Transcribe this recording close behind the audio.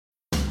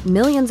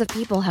Millions of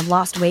people have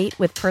lost weight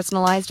with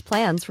personalized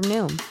plans from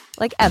Noom.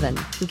 Like Evan,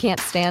 who can't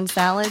stand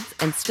salads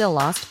and still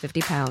lost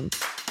 50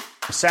 pounds.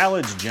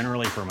 Salads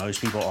generally for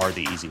most people are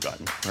the easy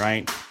button,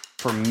 right?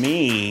 For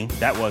me,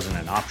 that wasn't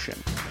an option.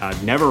 I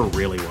never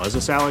really was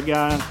a salad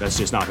guy. That's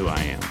just not who I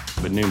am.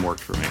 But Noom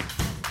worked for me.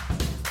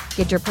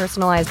 Get your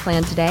personalized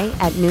plan today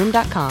at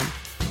Noom.com.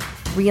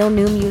 Real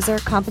Noom user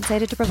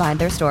compensated to provide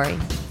their story.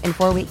 In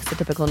 4 weeks, the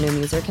typical Noom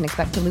user can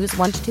expect to lose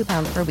 1 to 2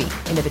 pounds per week.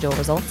 Individual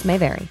results may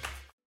vary.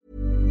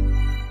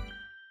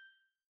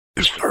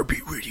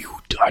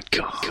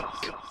 SRBRadio.com.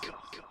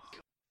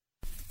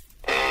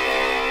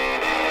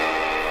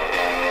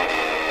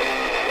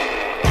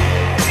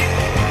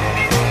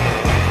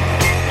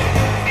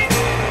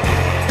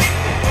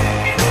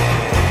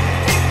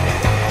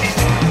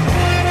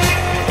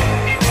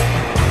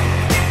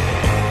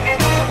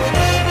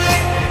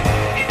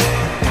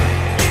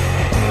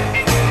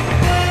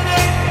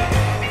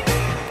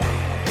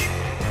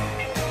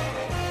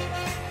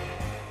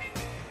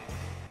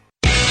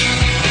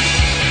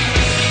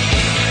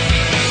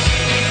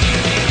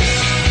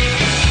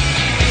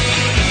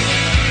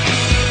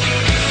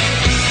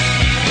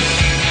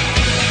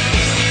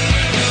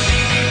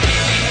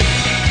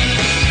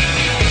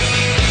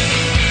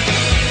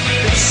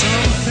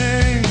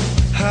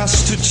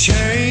 To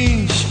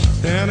change,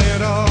 and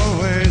it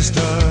always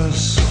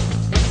does.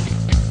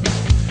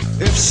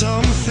 If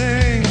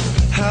something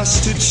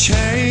has to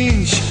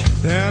change,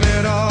 then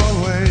it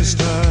always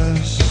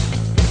does.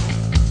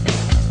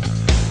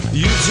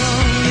 You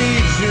don't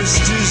need this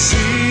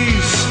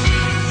disease,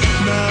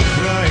 not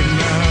right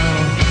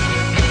now.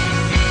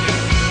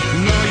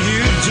 No,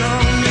 you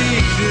don't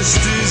need this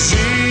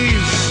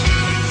disease,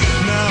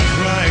 not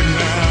right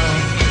now.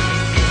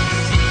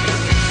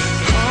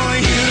 Oh,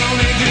 you don't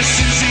need this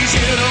disease.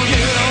 You don't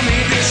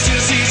need this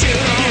disease. You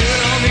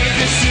don't need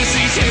this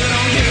disease. You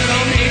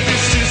don't need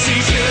this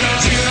disease. You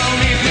don't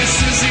need this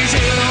disease.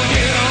 You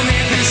don't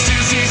need this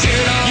disease.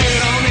 You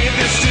don't need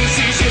this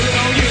disease. You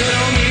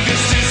don't need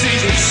this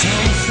disease. If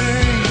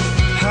something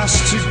has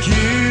to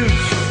give,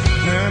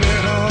 then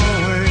it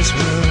always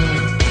will.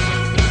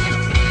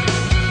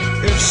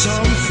 If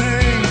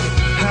something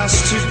has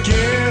to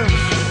give,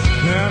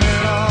 then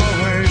it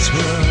always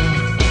will.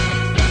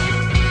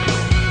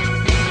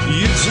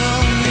 You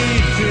don't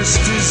need this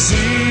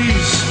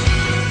disease,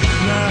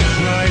 not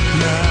right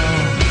now.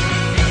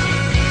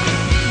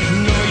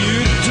 No,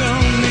 you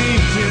don't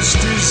need this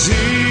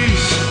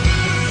disease,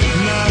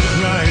 not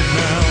right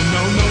now.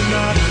 No,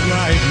 not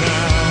right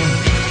now.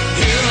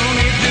 You don't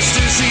need this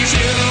disease.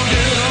 You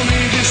don't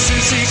need this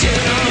disease. You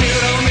don't need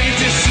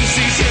this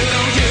disease. You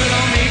don't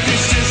need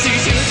this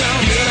disease. You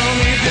don't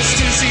need this disease. You don't need this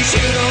disease.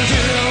 You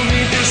don't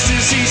need this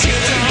disease.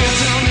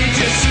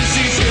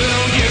 You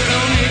don't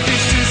need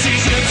this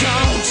disease. You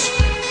don't.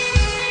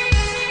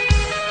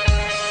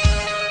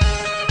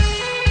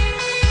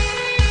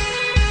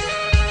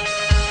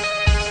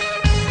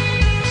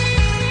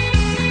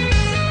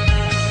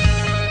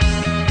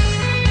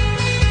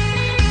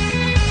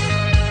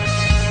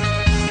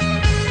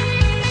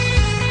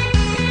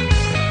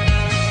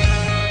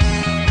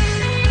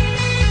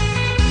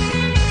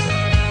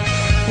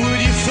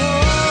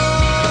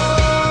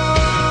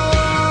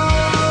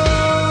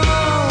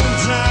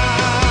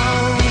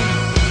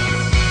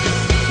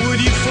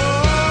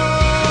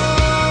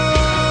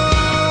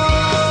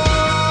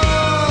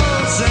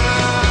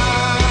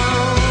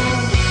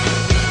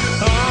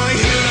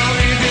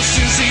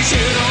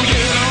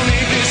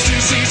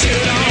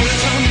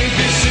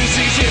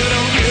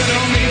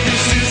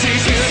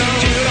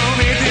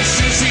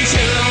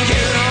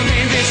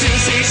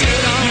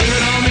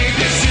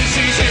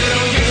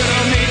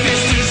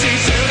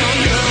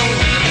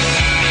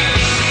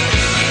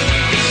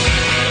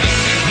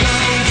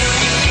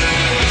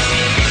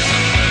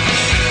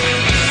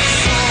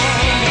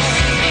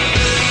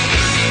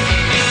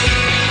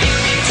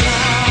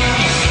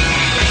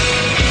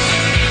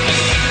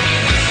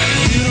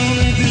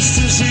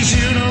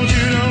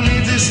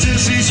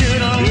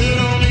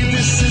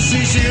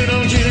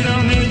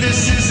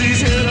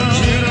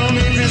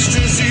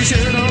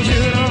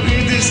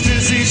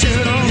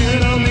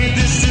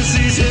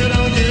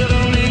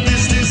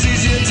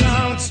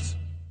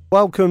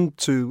 Welcome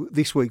to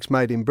this week's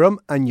Made in Brum,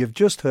 and you've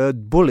just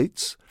heard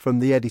Bullets from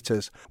the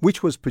Editors,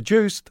 which was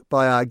produced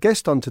by our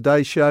guest on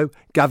today's show,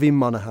 Gavin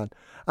Monaghan.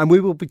 And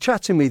we will be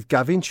chatting with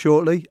Gavin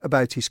shortly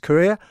about his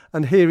career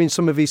and hearing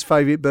some of his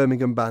favourite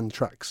Birmingham band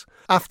tracks.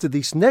 After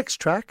this next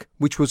track,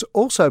 which was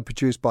also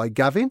produced by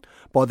Gavin,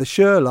 by the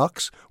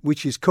Sherlocks,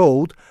 which is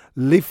called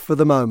Live for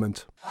the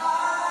Moment.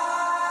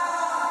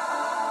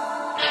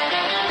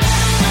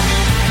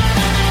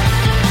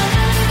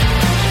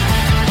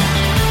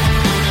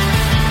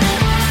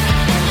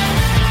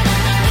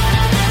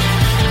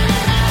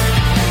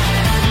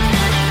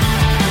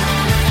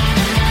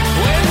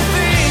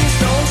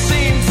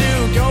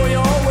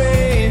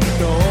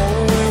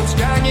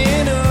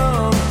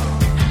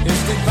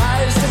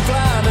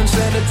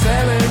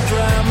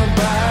 Telegram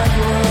back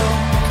row.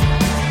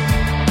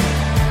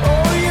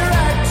 Oh, you're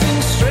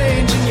acting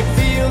strange and you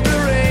feel the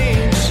rain.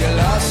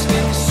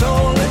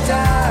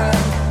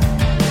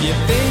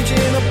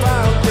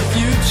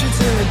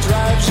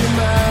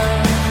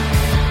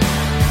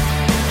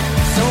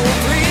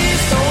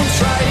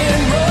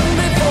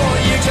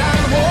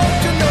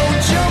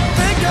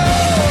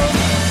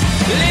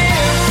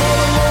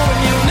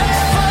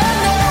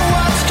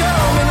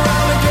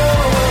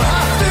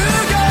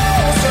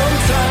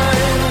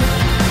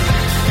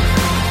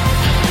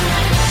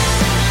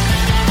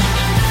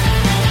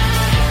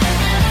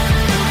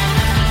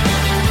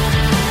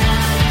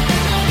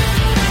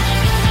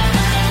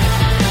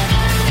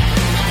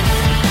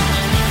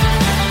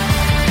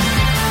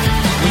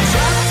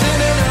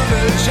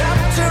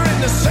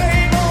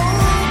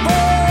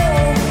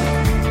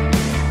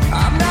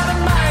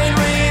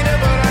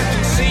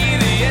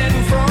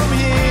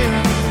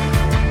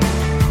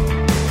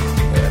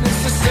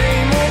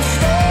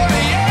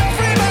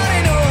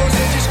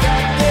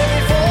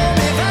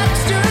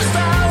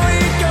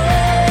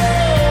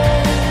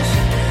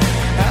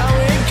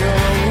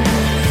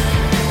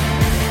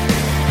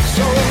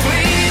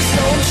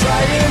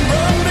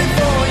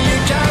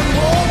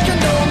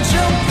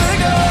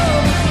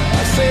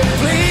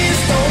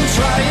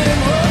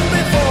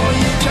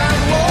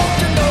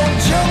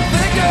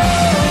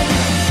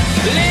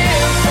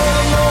 Live for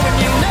the moment,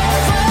 you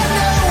never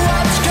know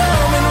what's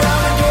coming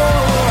round the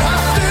corner.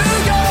 Have to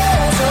go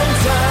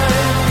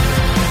sometime.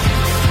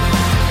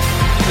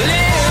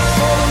 Live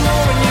for the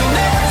moment, you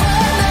never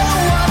know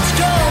what's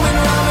coming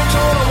round the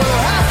corner.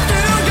 Have to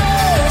go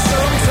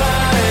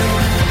sometime.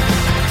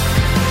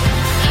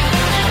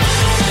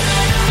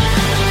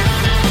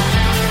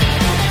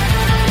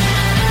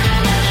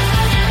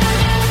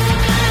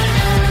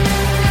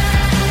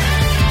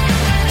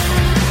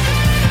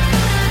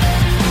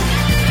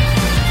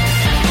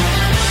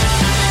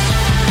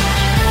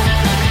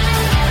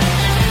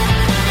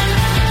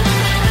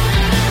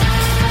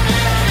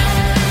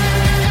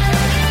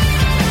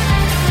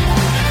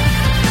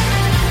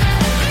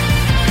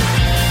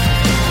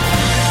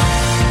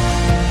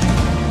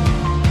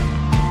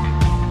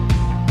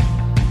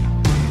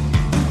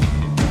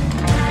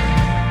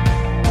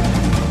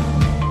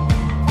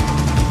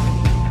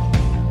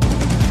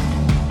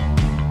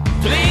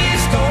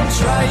 Please don't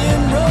try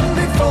and run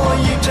before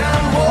you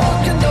can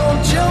walk, and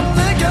don't jump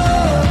the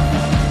gun.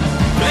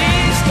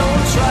 Please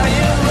don't try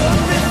and run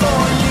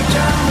before you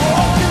can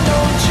walk, and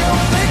don't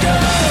jump the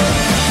gun.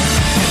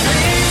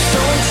 Please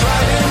don't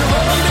try and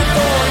run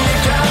before you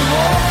can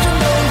walk, and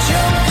don't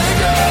jump the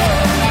gun.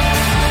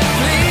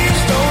 Please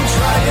don't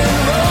try and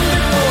run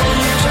before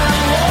you can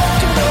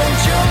walk, and don't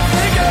jump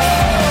the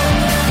gun.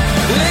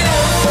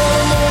 Live for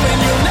a moment,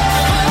 you'll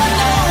never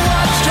know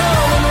what's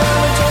coming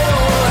round the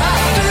corner.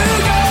 Have to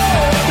go.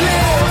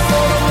 Live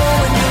for the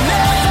moment, you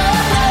never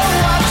know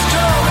what's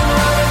coming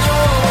round the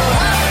corner.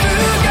 Have to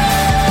go.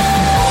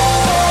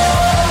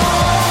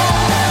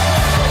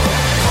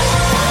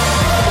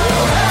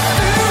 Have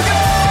to go.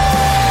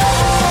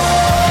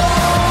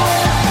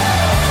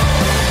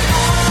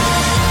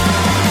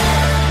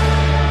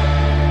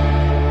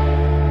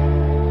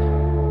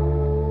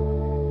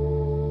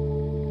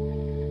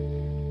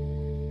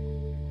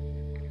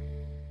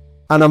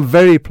 And I'm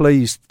very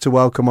pleased to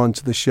welcome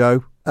onto the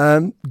show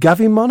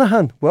Gavin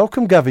Monaghan.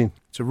 Welcome, Gavin.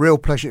 It's a real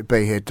pleasure to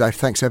be here, Dave.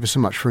 Thanks ever so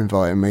much for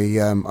inviting me.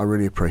 I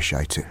really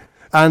appreciate it.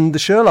 And the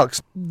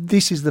Sherlocks,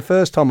 this is the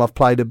first time I've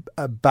played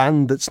a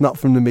band that's not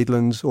from the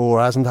Midlands or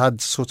hasn't had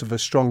sort of a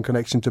strong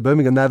connection to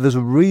Birmingham. Now, there's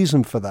a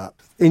reason for that.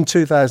 In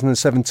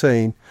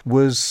 2017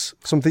 was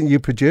something you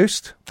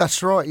produced.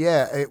 That's right,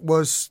 yeah. It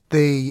was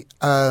the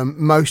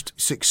most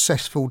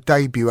successful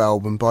debut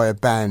album by a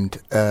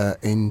band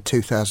in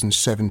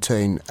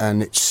 2017,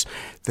 and it's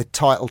the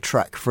title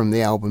track from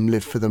the album,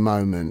 Live for the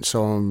Moment.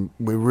 So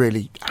we're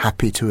really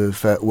happy to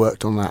have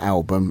worked on that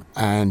album,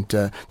 and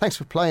thanks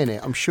for playing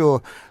it. I'm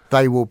sure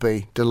they will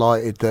be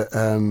delighted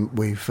that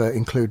we've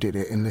included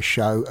it in the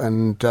show,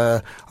 and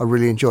I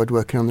really enjoyed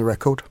working on the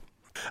record.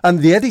 And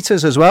the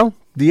Editors as well.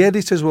 The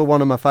Editors were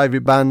one of my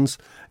favourite bands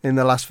in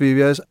the last few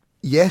years.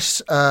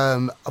 Yes,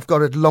 I've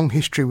got a long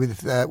history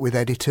with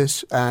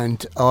Editors,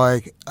 and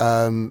I've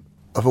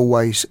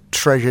always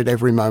treasured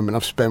every moment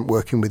I've spent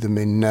working with them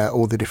in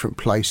all the different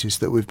places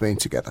that we've been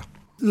together.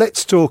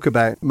 Let's talk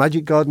about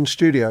Magic Garden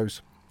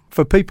Studios.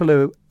 For people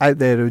who out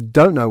there who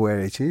don't know where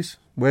it is,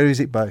 where is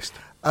it based?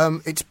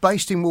 It's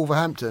based in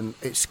Wolverhampton.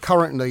 It's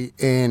currently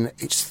in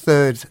its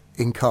third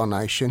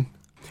incarnation.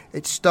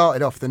 It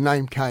started off, the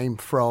name came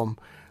from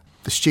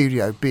the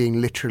studio being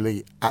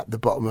literally at the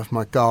bottom of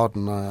my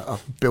garden.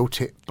 I've built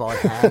it by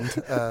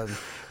hand,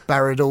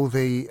 buried all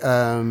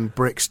the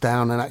bricks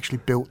down and actually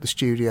built the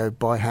studio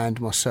by hand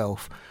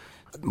myself.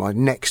 My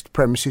next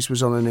premises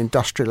was on an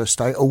industrial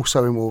estate,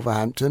 also in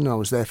Wolverhampton. I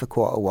was there for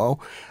quite a while.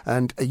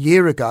 And a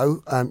year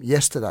ago,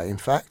 yesterday in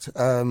fact,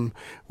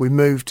 we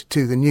moved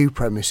to the new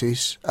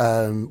premises,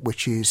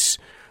 which is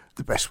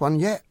the best one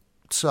yet.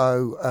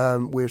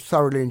 So we're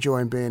thoroughly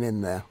enjoying being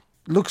in there.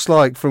 Looks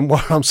like, from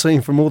what I'm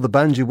seeing from all the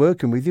bands you're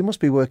working with, you must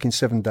be working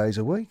 7 days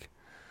a week.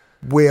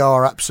 We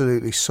are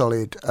absolutely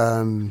solid.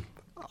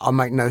 I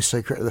make no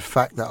secret of the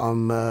fact that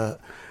I'm a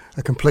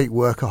complete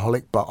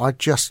workaholic, but I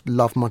just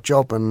love my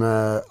job, and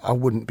I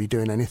wouldn't be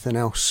doing anything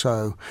else.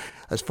 So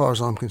as far as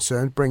I'm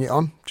concerned, bring it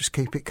on. Just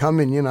keep it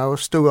coming. You know,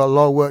 I've still got a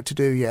lot of work to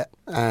do yet,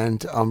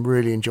 and I'm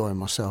really enjoying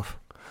myself.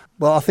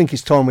 Well, I think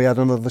it's time we had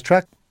another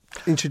track.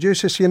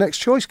 Introduce us to your next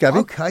choice, Gavin.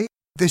 Okay.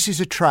 This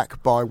is a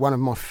track by one of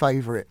my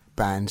favourite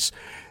bands.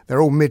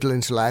 They're all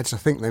Midlands lads. I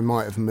think they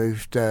might have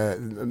moved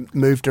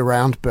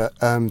around, but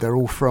they're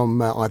all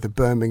from either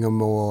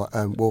Birmingham or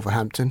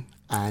Wolverhampton,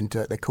 and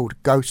they're called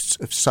Ghosts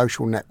of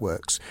Social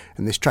Networks,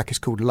 and this track is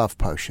called Love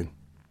Potion.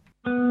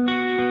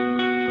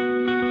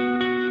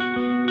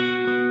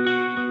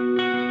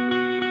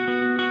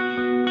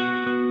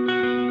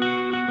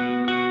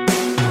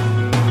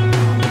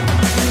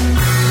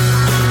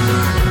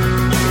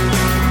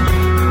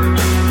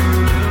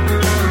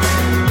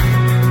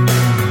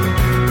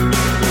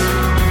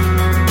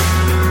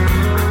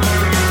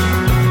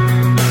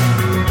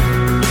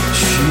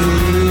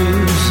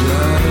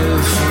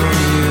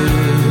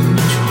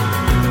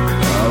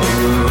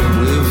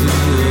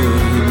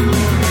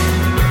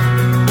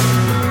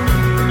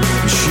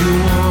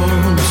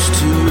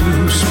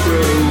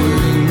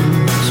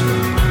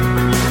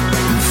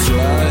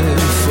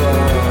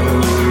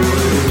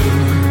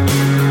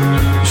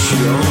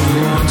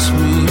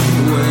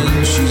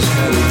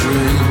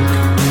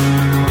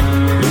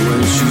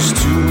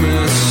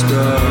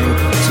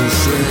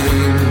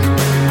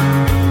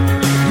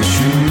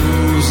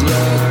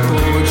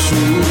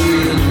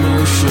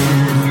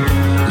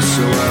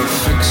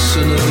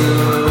 fixing a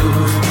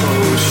love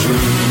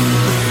potion.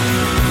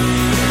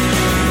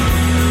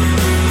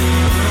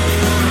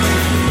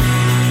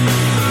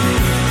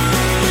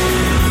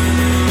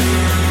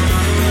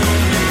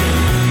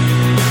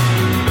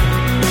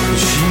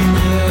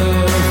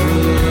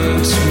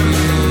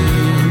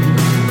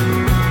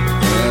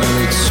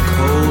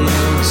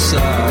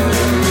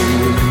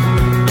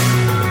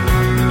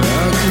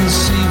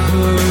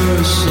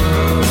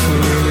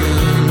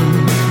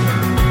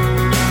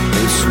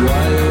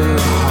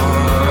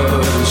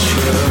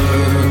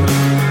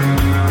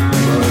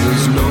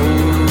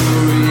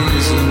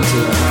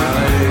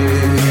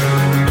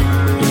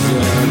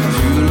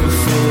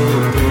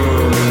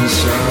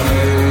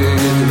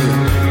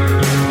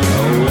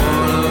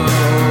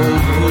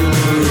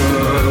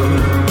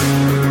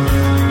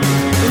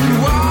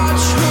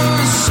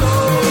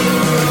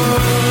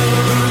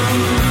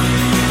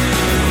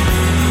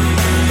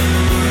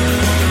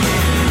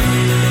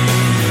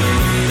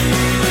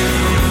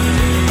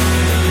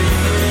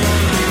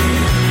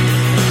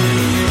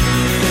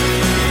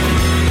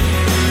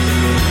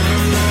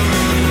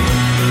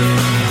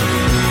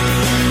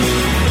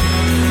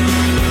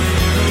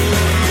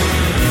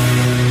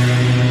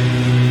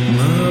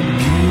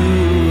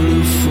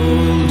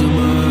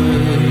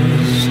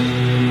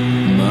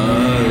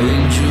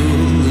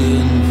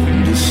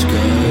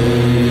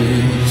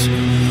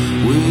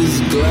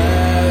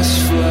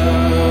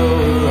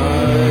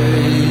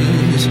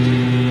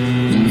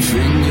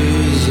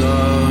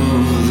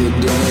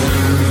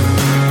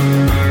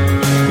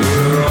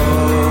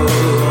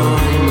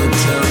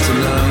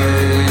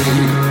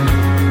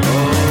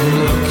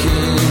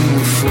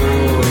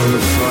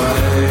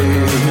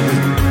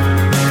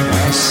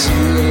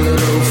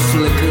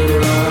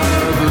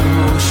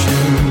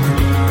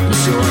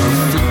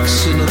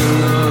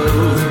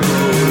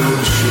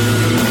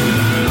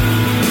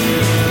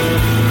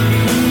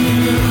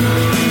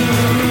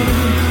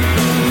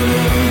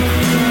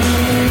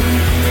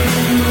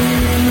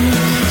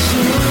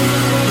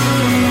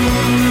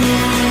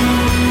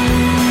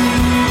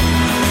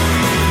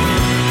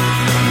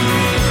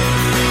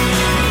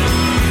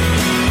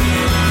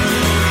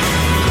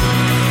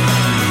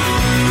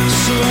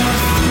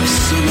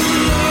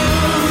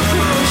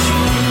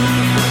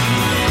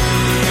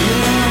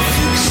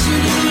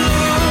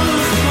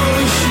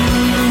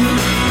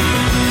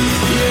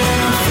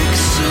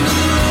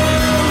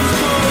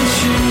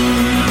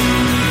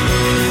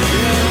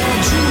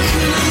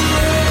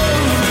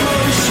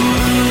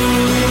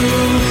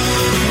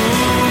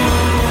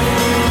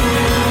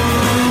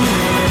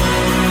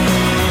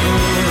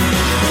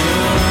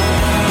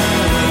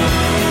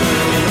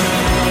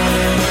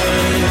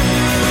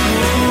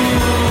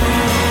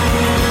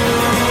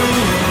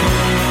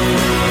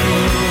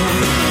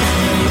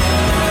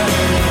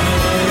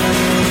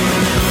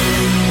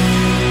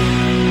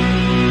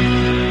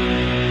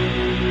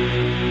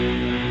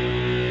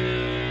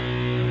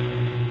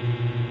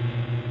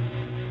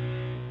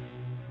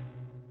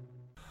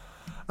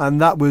 And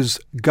that was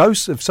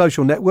Ghosts of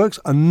Social Networks.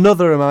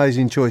 Another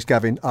amazing choice,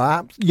 Gavin.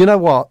 You know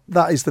what?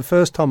 That is the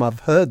first time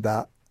I've heard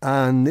that.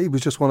 And it was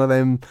just one of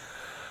them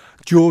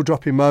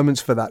jaw-dropping moments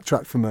for that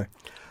track for me.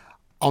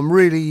 I'm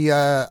really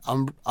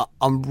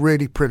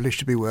privileged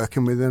to be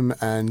working with them,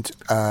 and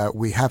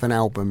we have an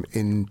album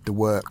in the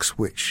works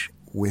which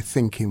we're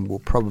thinking will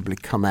probably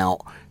come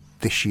out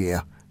this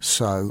year.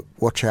 So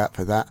watch out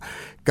for that.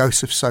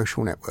 Ghosts of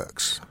Social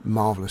Networks,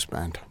 marvellous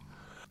band.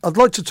 I'd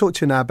like to talk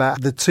to you now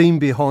about the team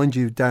behind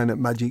you down at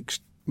Magic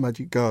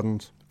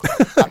Gardens.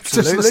 Absolutely.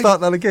 Just to start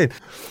that again.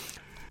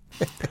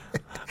 You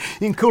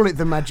can call it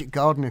the Magic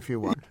Garden if you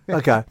want.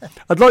 Okay.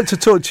 I'd like to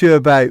talk to you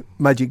about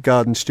Magic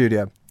Garden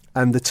Studio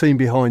and the team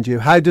behind you.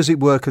 How does it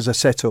work as a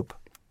setup?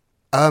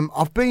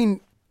 I've been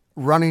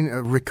running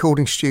a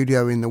recording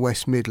studio in the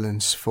West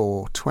Midlands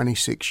for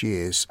 26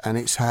 years, and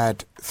it's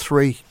had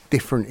 3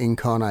 different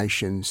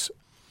incarnations.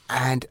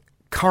 And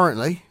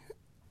currently,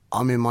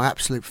 I'm in my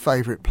absolute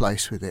favourite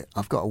place with it.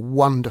 I've got a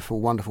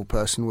wonderful, wonderful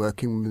person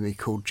working with me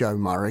called Joe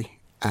Murray,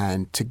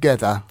 and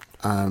together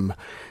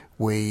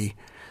we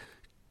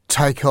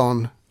take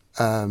on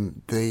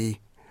the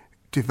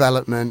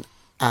development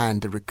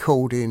and the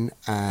recording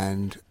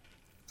and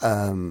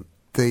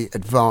the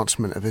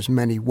advancement of as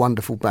many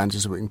wonderful bands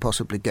as we can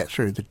possibly get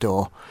through the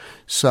door.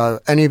 So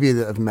any of you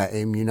that have met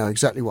him, you know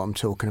exactly what I'm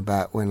talking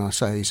about when I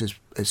say he's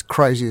as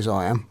crazy as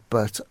I am,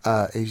 but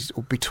he's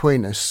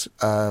between us,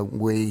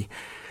 we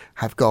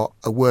have got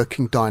a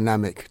working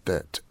dynamic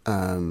that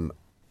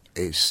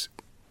is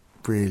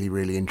really,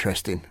 really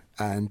interesting.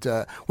 And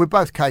we're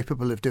both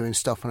capable of doing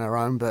stuff on our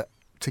own, but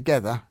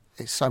together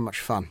it's so much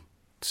fun.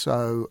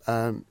 So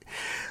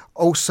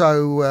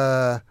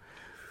also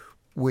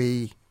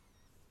we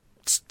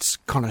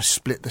kind of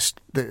split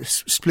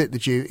the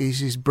duties.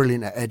 He's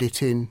brilliant at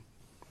editing,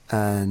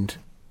 and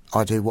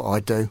I do what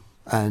I do,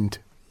 and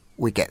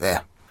we get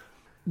there.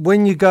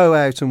 When you go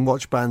out and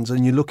watch bands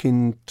and you're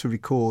looking to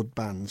record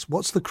bands,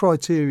 what's the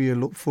criteria you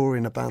look for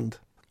in a band?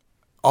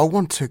 I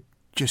want to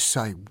just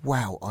say,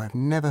 wow, I've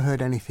never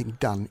heard anything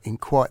done in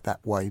quite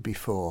that way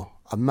before.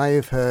 I may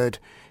have heard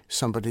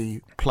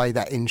somebody play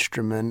that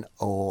instrument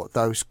or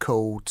those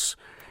chords,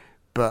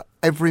 but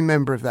every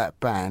member of that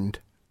band,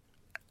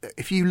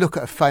 if you look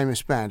at a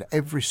famous band,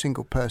 every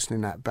single person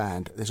in that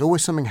band, there's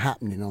always something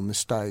happening on the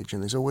stage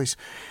and there's always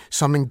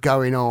something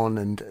going on,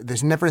 and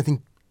there's never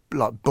anything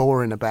like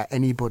boring about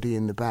anybody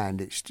in the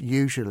band. It's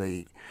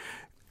usually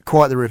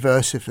quite the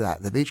reverse of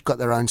that. They've each got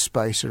their own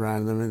space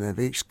around them and they've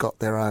each got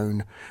their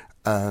own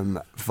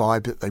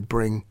vibe that they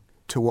bring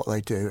to what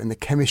they do, and the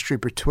chemistry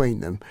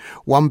between them.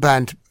 One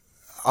band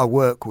I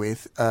work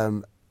with,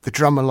 the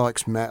drummer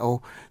likes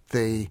metal,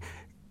 the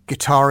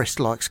guitarist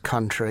likes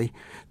country,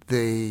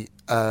 the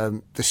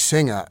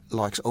singer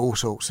likes all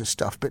sorts of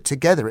stuff, but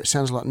together it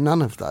sounds like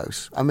none of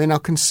those. I mean, I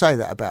can say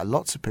that about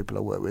lots of people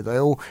I work with. They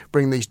all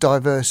bring these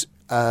diverse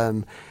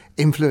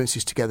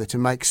influences together to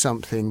make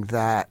something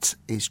that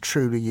is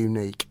truly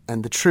unique,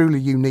 and the truly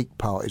unique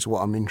part is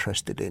what I'm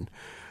interested in.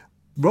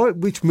 Right,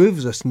 which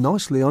moves us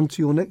nicely on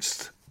to your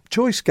next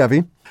choice,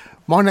 Gavin.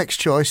 My next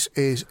choice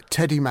is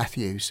Teddy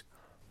Matthews.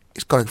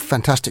 He's got a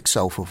fantastic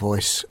soulful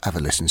voice. Have a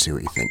listen, see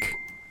what you think.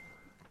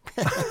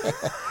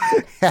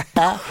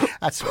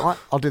 That's right.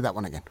 I'll do that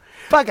one again.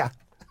 Bugger!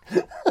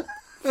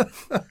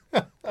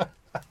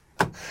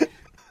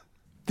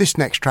 This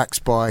next track's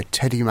by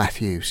Teddy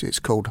Matthews. It's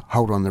called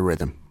Hold On The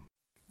Rhythm.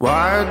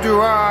 Why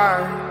do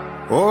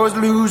I always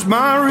lose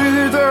my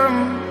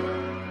rhythm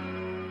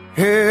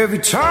every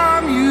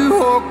time you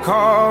walk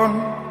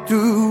on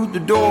through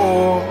the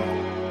door?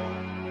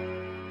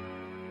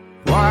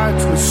 Why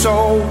does my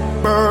soul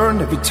burn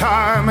every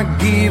time I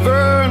give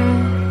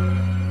in?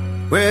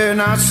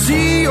 When I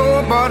see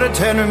your body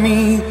telling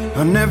me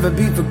I'll never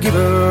be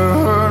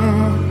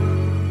forgiven.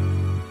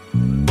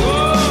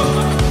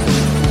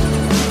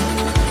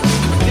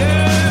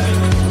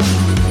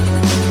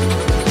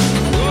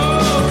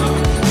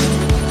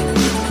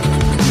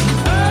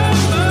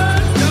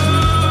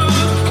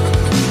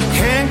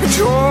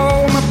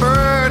 Control my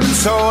burning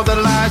soul that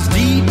lies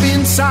deep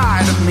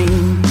inside of me,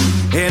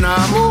 and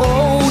I'm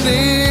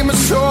holding my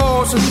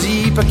soul so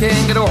deep I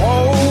can't get a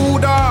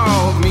hold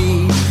of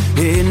me,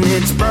 and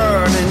it's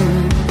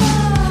burning,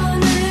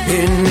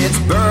 and it's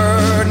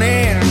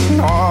burning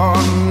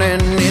on,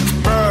 and it's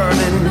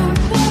burning,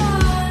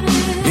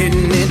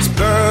 and it's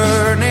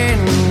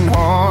burning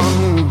on.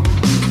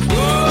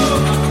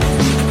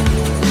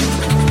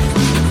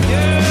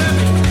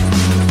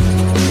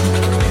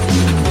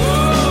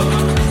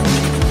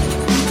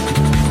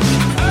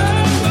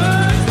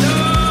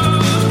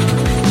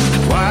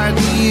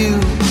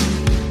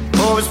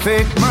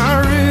 Pick my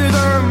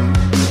rhythm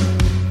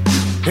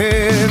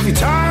every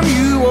time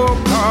you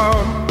walk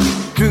on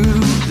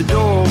through the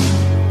door.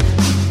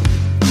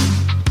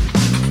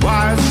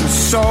 Why does the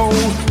soul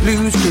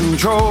lose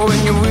control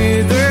when you're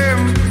with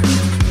him?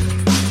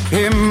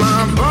 And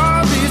my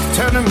body's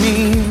telling me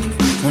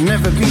I'll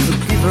never be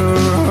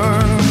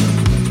forgiven.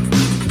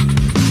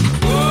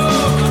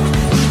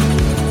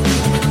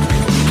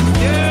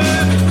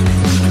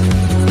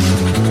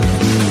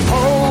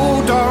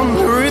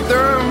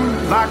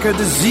 Like a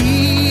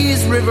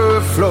diseased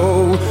river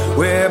flow,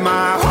 where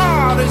my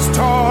heart is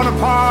torn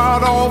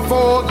apart, all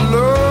for the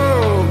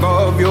love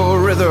of your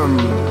rhythm.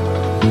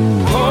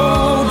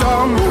 Hold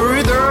on,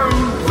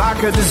 rhythm,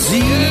 like a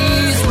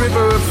diseased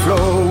river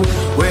flow,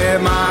 where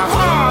my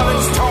heart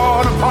is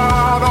torn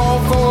apart, all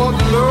for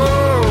the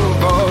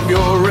love of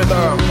your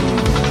rhythm.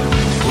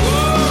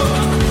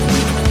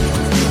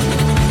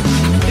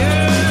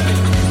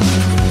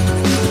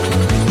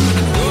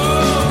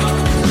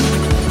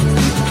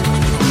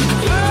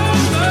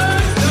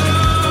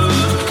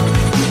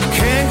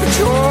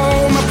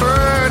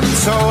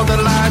 Soul that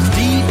lies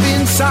deep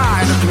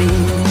inside of me,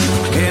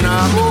 and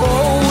I'm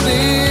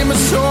holding my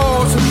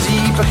soul so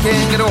deep I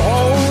can't get a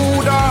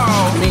hold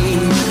of me,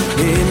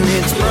 and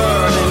it's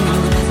burning,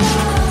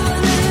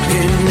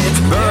 and it's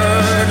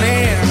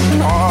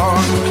burning on,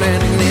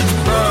 and it's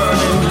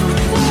burning,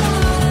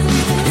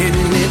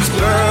 and it's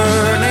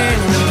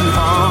burning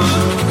on.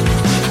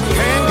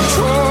 Can't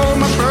control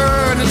my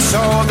burning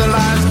soul that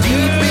lies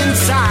deep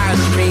inside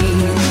of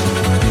me,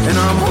 and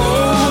I'm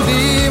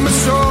holding my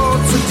soul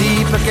so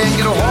deep I can't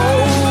get a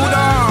hold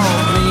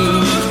of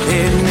me,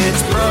 and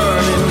it's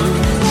burning,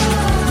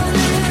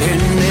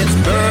 and it's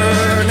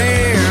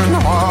burning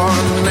on,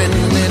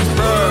 and it's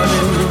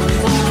burning,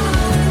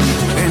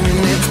 and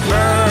it's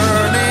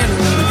burning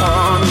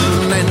on,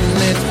 and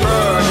it's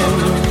burning,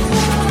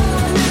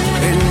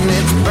 and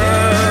it's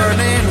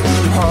burning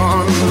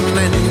on,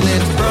 and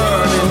it's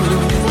burning,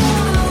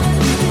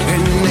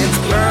 and it's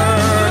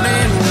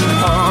burning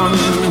on.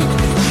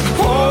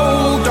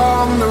 Hold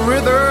on the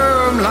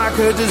rhythm like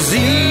a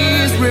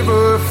diseased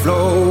river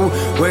flow,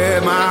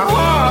 where my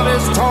heart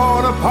is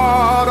torn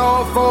apart,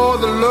 all for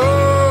the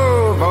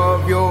love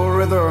of your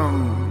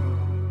rhythm.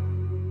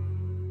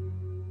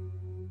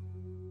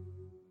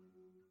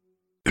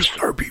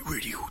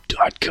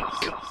 SRBRadio.com.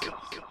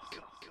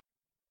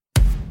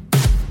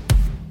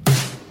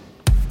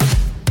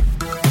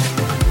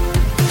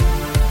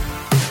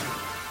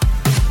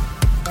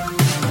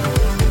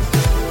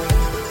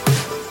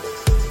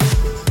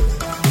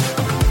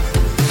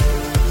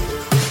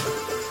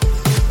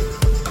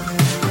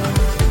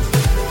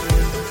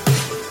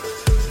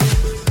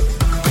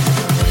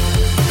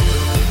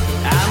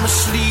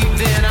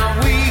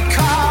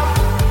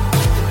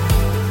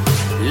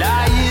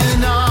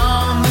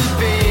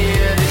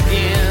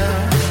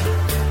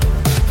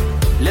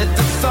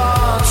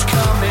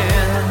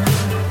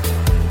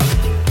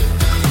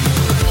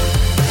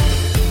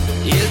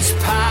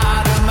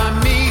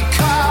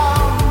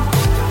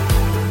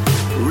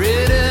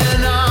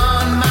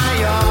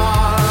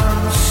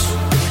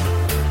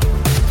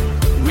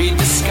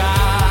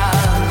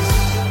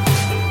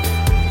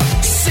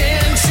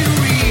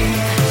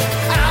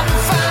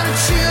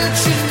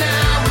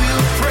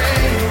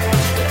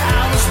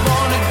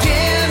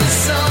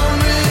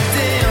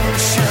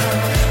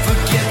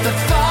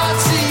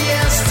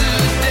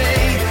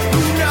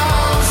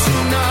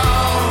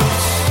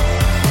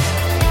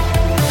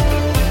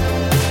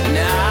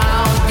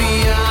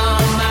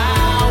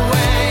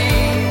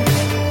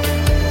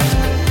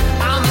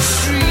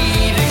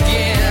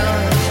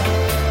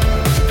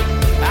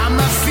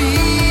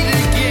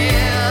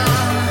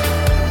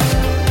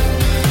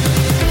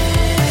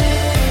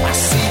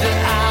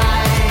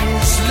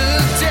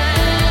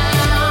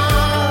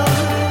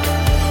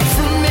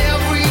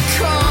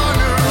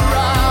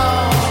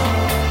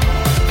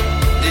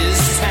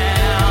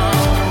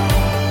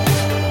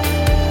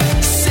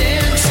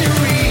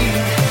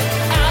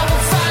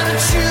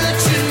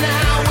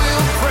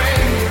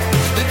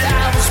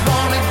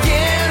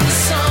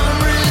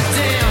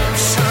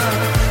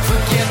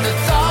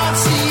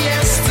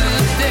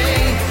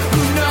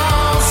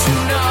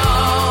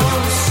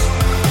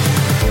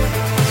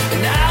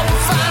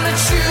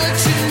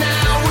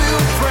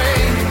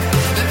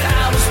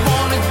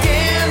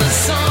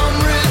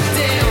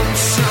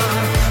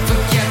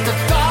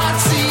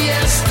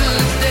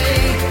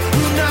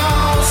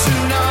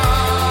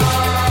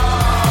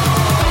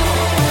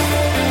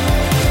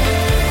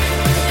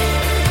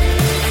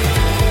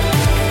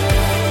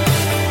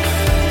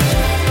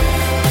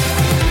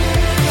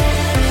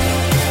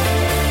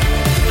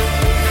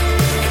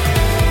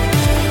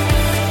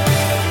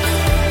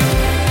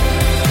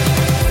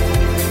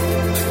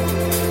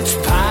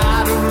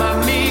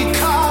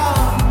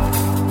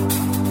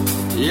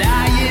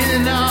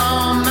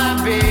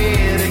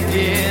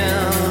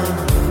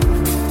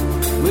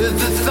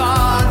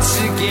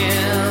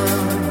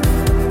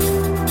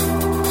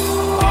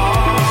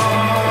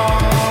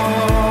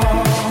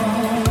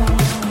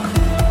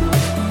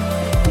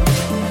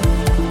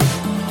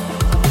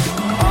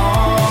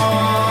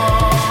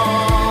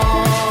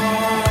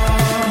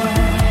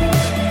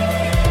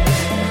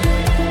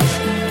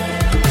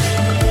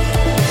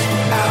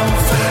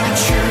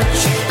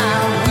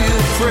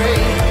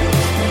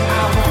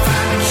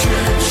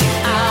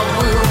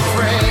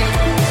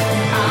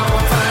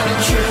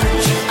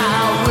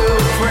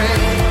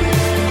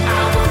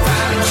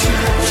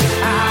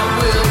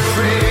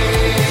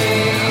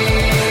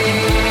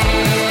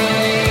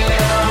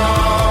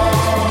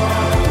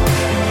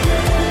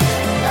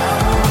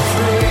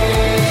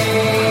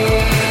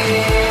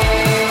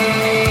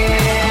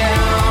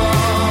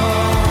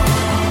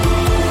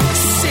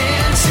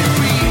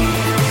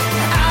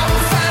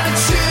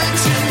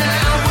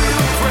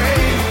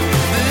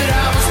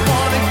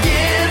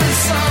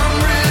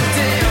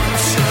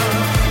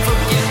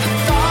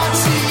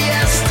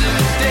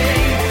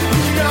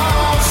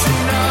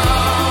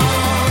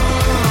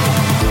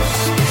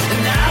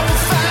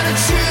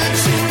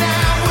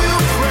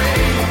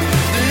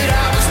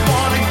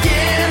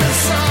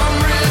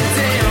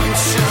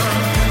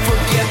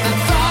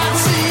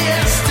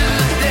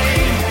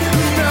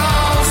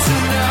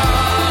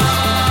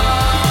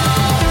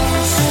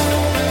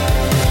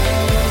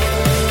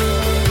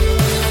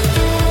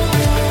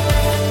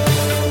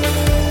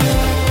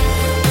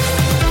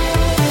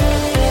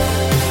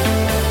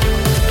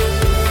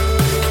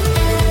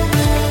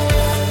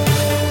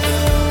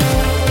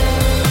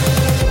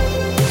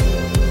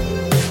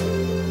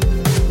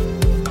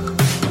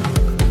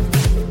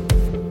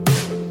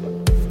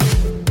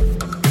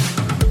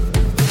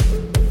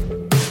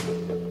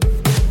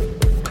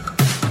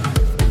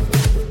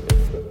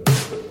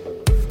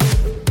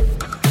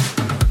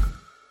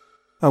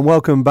 and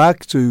welcome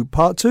back to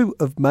part 2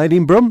 of Made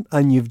in Brum,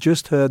 and you've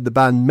just heard the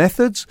band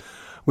Methods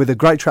with a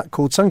great track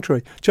called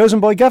Sanctuary, chosen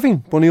by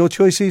Gavin, one of your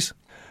choices.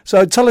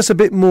 So tell us a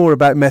bit more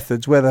about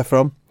Methods, where they're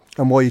from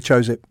and why you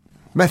chose it.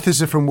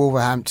 Methods are from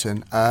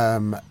Wolverhampton.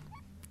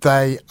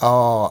 They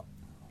are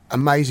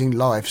amazing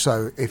live,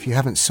 so if you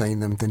haven't seen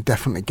them, then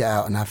definitely get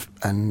out and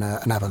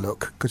have a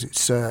look, because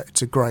it's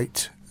a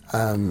great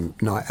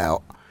night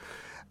out.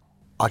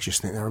 I just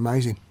think they're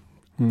amazing.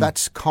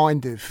 That's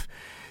kind of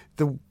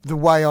the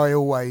way I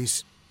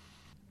always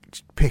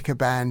pick a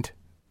band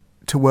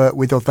to work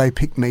with, or they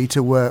pick me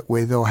to work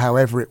with, or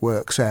however it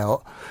works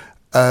out.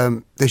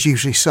 There's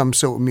usually some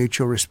sort of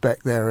mutual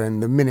respect there,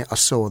 and the minute I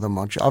saw them,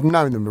 I've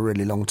known them a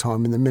really long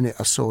time, and the minute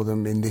I saw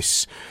them in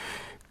this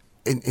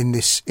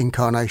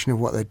incarnation of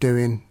what they're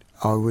doing,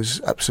 I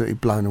was absolutely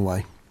blown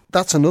away.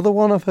 That's another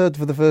one I've heard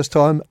for the first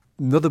time.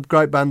 Another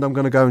great band I'm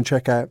going to go and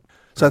check out.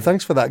 So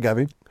thanks for that,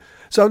 Gavin.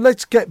 So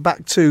let's get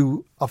back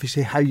to,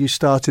 obviously, how you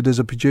started as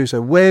a producer.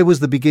 Where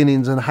was the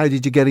beginnings and how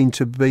did you get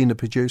into being a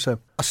producer?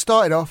 I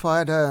started off, I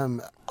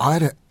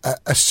had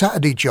a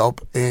Saturday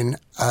job in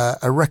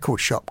a record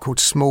shop called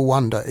Small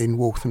Wonder in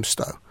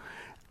Walthamstow.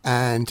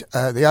 And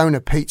the owner,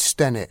 Pete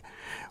Stennett,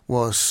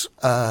 was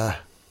a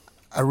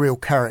real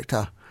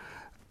character.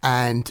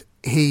 And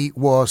he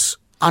was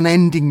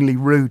unendingly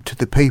rude to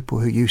the people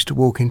who used to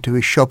walk into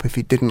his shop if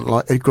he didn't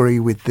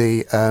agree with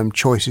the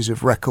choices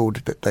of record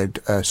that they'd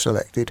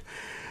selected,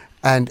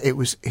 and it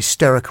was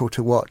hysterical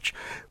to watch.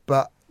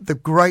 But the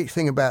great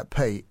thing about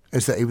Pete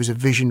is that he was a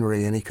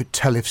visionary, and he could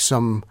tell if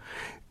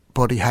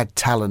somebody had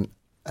talent,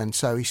 and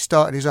so he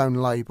started his own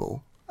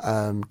label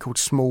called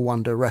Small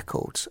Wonder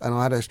Records. And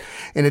I had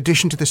in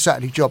addition to the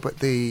Saturday job at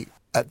the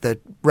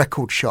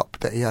record shop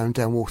that he owned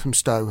down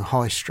Walthamstow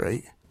High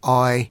Street,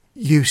 I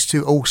used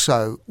to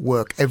also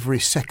work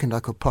every second I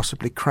could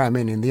possibly cram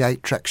in the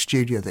 8-track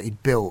studio that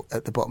he'd built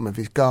at the bottom of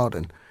his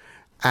garden.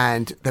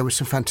 And there were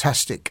some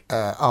fantastic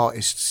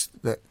artists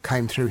that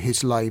came through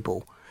his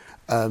label.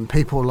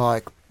 People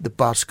like the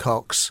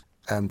Buzzcocks,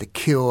 The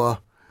Cure,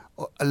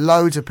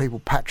 loads of people,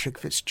 Patrick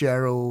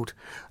Fitzgerald,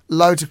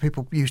 loads of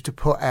people used to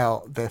put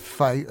out their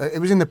it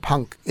was in the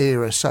punk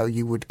era, so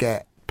you would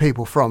get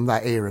people from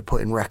that era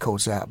putting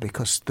records out,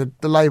 because the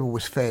label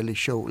was fairly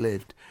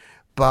short-lived.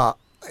 But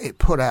it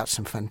put out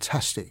some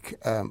fantastic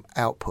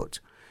output.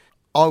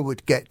 I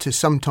would get to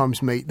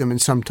sometimes meet them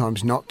and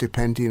sometimes not,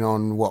 depending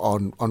on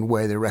on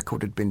where the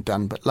record had been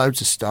done. But loads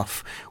of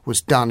stuff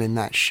was done in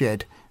that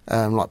shed,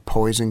 like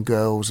Poison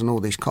Girls and all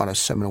these kind of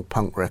seminal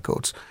punk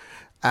records.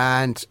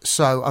 And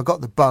so I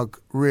got the bug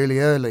really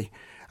early.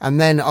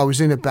 And then I was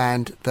in a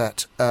band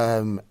that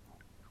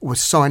was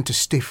signed to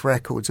Stiff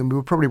Records, and we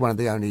were probably one of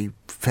the only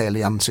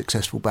fairly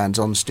unsuccessful bands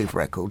on Stiff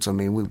Records. I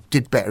mean, we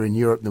did better in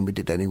Europe than we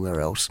did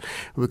anywhere else.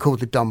 We were called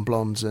the Dumb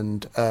Blondes,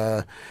 and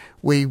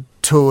we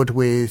toured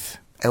with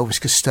Elvis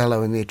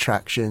Costello and the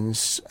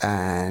Attractions,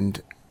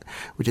 and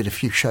we did a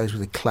few shows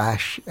with The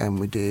Clash, and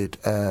we did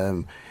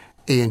Ian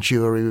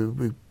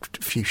Dury,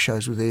 a few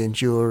shows with Ian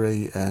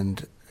Dury,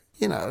 and,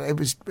 you know,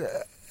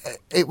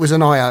 it was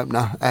an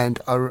eye-opener, and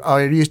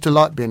I used to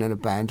like being in a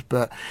band,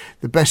 but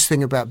the best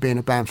thing about being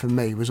a band for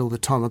me was all the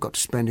time I got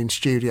to spend in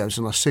studios,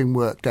 and I soon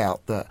worked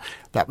out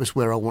that was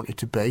where I wanted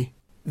to be.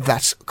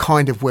 That's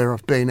kind of where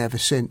I've been ever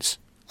since.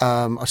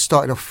 I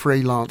started off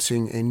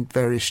freelancing in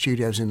various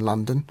studios in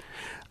London,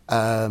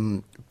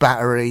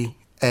 Battery,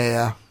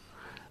 Air,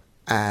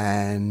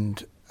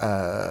 and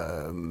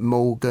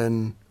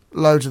Morgan,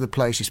 loads of the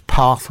places,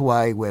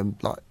 Pathway, where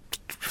like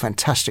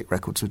fantastic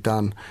records were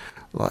done,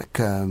 like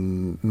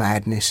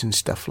Madness and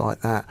stuff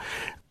like that.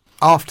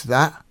 After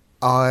that,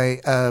 I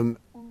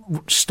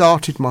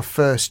started my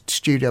first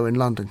studio in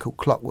London called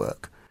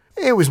Clockwork.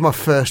 It was my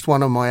first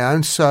one on my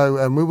own,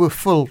 so we were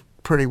full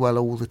pretty well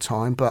all the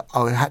time, but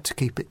I had to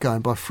keep it going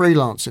by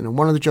freelancing. And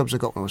one of the jobs I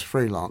got when I was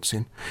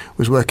freelancing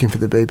was working for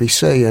the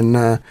BBC,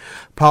 and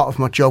part of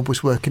my job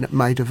was working at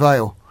Maida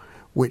Vale,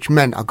 which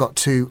meant I got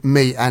to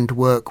meet and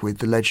work with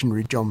the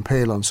legendary John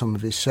Peel on some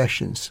of his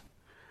sessions.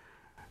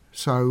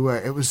 So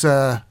it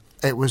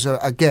was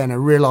again a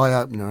real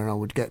eye-opener, and I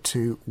would get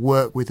to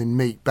work with and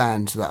meet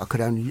bands that I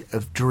could only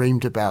have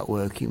dreamed about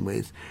working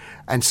with.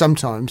 And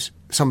sometimes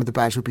some of the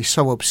bands would be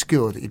so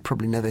obscure that you'd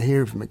probably never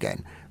hear of them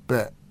again.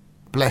 But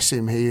bless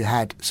him, he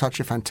had such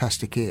a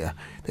fantastic ear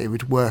that he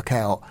would work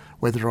out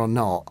whether or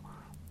not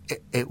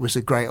it was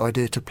a great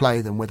idea to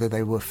play them, whether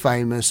they were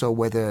famous or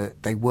whether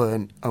they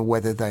weren't, or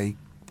whether they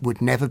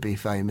would never be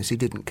famous. He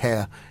didn't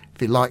care. If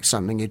he liked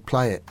something, he'd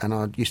play it, and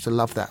I used to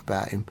love that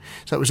about him.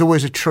 So it was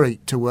always a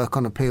treat to work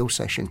on a Peel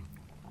session.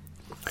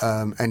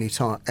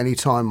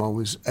 Anytime I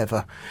was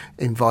ever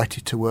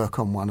invited to work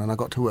on one, and I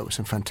got to work with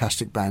some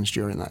fantastic bands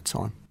during that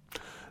time.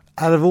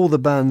 Out of all the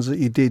bands that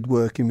you did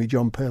working with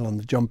John Peel on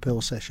the John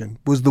Peel session,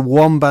 was the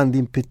one band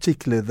in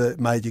particular that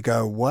made you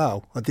go,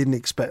 wow, I didn't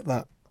expect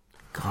that?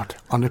 God,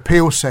 on a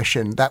Peel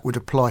session, that would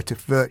apply to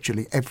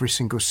virtually every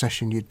single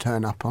session you'd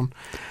turn up on.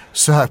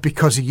 So,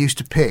 because he used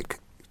to pick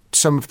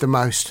some of the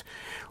most,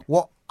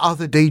 what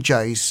other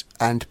DJs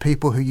and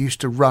people who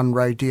used to run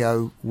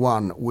Radio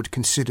 1 would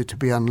consider to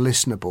be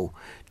unlistenable,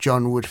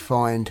 John would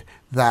find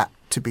that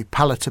to be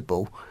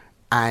palatable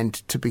and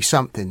to be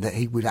something that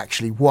he would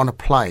actually want to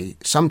play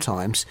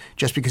sometimes,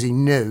 just because he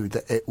knew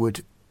that it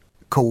would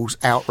cause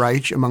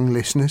outrage among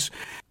listeners.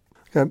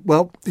 Okay,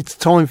 well, it's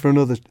time for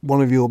another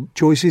one of your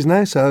choices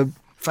now, so...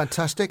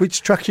 Fantastic.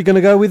 Which track you going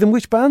to go with and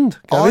which band,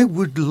 Gavin? I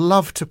would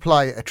love to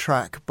play a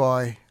track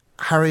by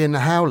Harry and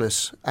the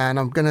Howlers, and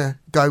I'm going to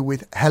go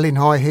with Hell in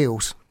High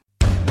Heels.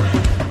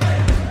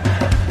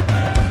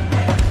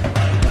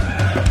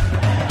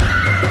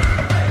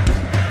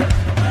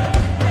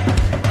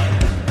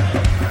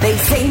 They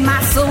say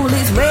my soul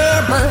is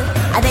red,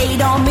 but they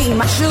don't mean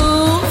my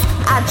shoes.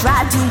 I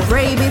tried to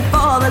pray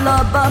before the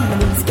Lord, but my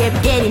knees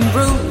kept getting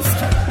bruised.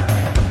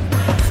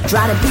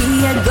 Trying to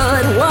be a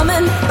good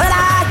woman, but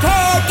I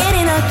kept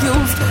getting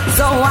accused.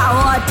 So I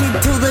walked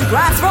into the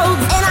crossroads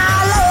and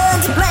I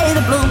learned to play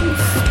the blues.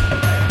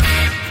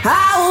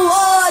 I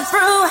walked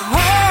through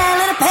hell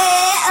in a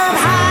pair of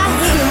high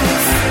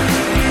heels.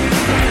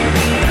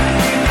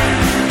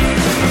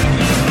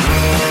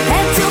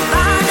 Had to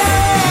find a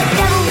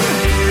devil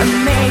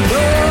and make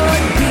a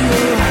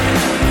deal.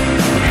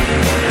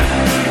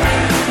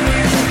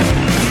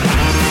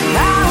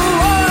 I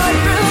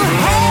walked through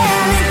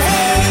hell in a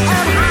pair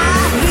of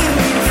high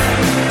heels.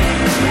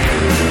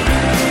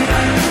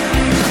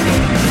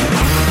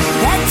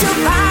 Had to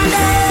find a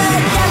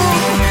devil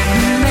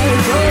and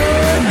make a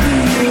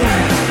deal.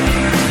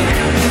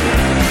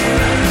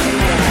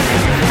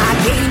 I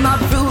came up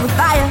through the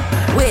fire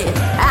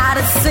without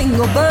a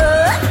single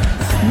bird.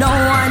 No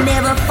one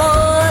ever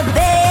thought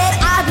that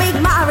I'd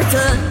make my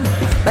return,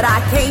 but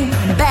I came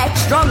back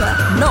stronger.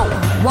 No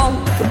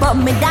one could put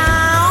me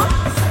down.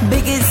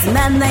 Biggest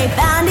man they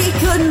found, he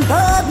couldn't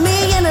put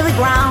me into the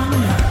ground.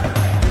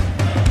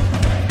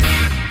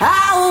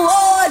 I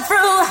walked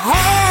through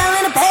hell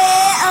in a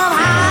pair of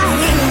high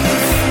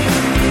heels.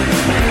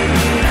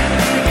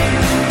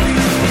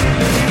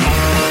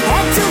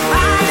 Had to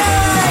find a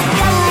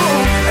devil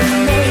and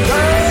make a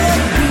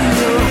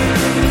deal.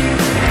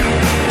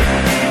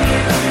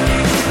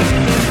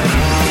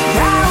 I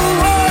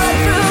walked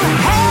through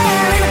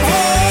hell in a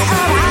pair of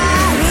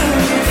high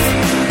heels. Had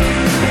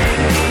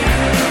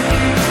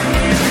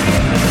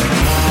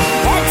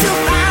to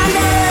find a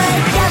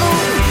devil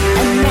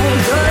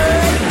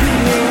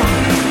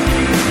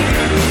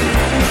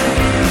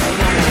and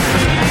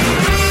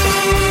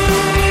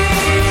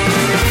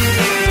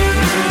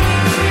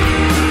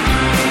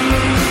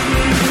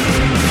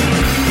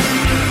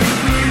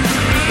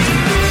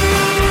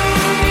make a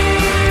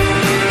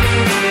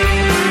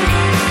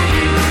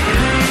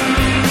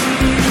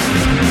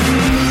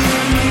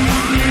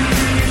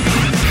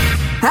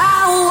deal. I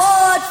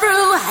walked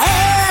through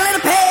hell in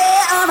a pair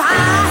of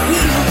high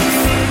heels.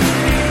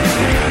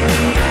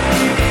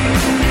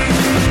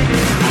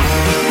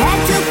 Had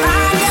to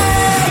find a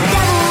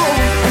devil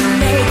and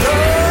make a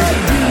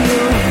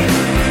deal.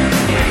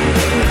 I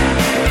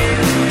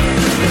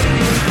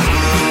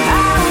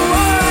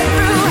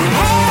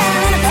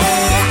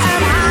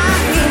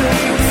walked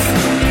through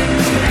hell in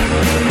a pair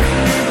of high heels. Had to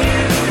find a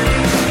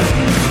devil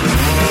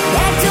and make a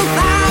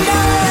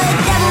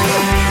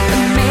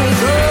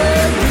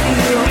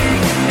deal.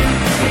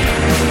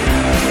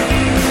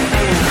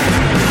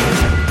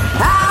 I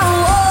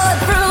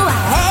walked through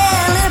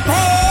hell in a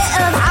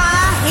pair of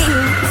high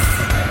heels.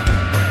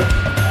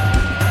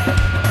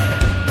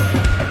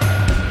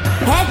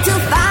 Had to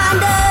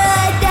find a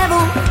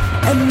devil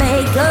and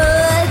make a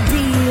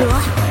deal.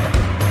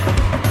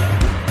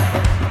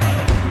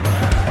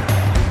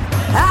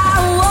 I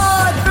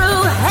walked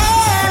through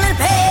hell in a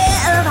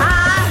pair of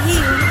high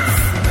heels.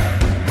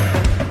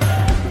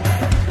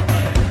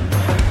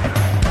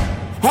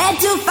 Had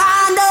to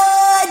find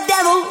a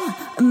devil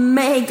and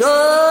make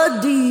a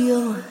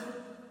deal.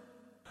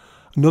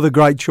 Another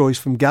great choice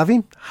from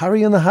Gavin,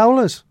 Harry and the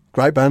Howlers.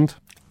 Great band.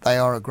 They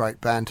are a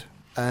great band,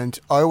 and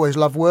I always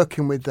love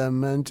working with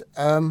them, and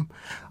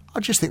I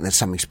just think there's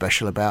something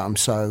special about them,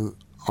 so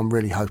I'm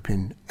really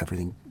hoping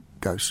everything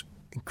goes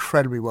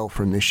incredibly well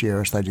for them this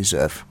year, as they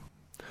deserve.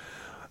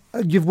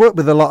 You've worked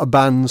with a lot of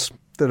bands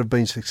that have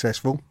been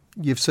successful.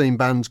 You've seen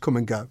bands come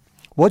and go.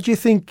 What do you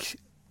think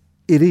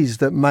it is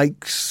that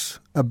makes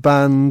a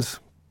band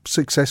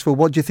successful?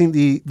 What do you think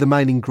the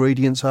main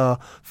ingredients are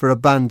for a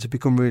band to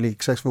become really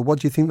successful? What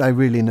do you think they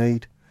really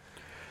need?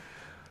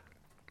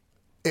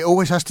 It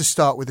always has to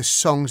start with the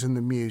songs and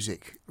the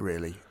music,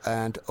 really,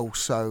 and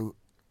also,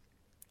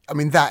 I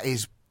mean,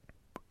 it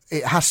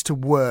has to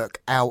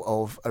work out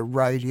of a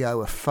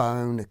radio, a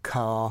phone, a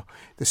car.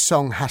 The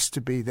song has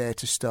to be there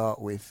to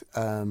start with.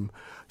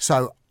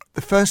 So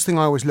the first thing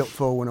I always look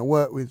for when I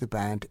work with the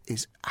band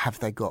is, have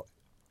they got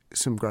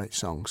some great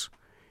songs?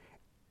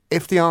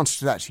 If the answer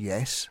to that's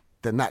yes,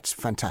 then that's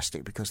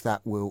fantastic, because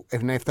that will,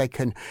 even if they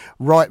can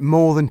write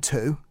more than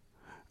two,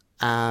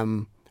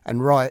 and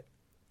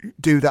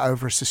do that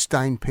over a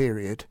sustained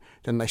period,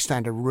 then they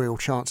stand a real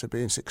chance of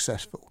being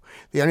successful.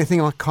 The only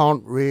thing I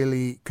can't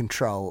really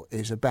control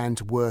is a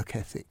band's work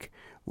ethic,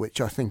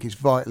 which I think is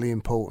vitally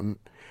important,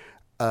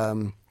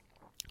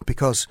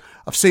 because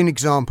I've seen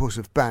examples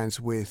of bands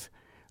with,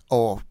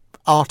 or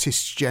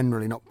artists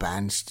generally, not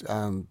bands,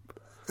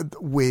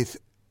 with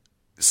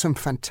some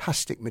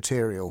fantastic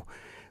material,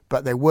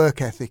 but their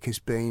work ethic has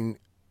been,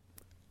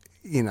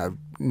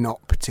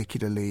 not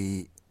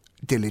particularly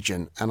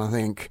diligent, and I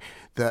think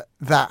that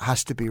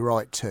has to be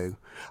right too.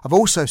 I've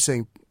also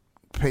seen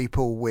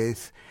people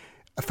with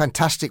a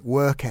fantastic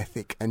work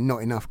ethic and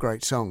not enough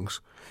great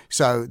songs.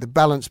 So the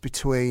balance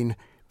between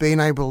being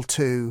able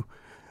to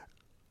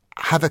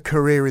have a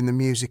career in the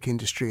music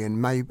industry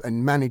and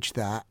manage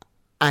that,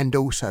 and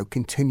also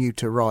continue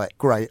to write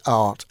great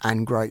art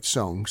and great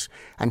songs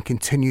and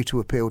continue to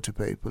appeal to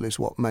people, is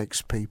what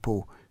makes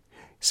people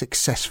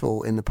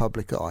successful in the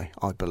public eye,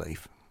 I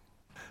believe.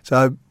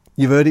 So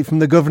you've heard it from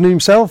the Governor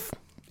himself.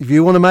 If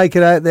you want to make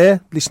it out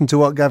there, listen to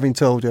what Gavin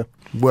told you.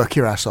 Work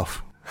your ass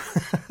off.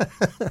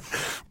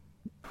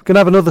 Going to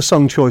have another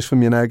song choice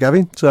from you now,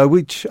 Gavin. So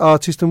which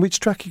artist and which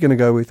track are you going to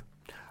go with?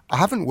 I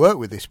haven't worked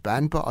with this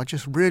band, but I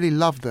just really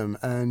love them,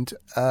 and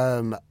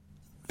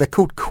they're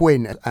called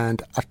Quinn,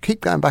 and I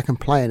keep going back and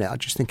playing it. I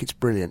just think it's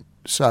brilliant.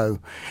 So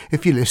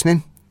if you're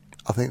listening,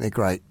 I think they're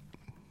great.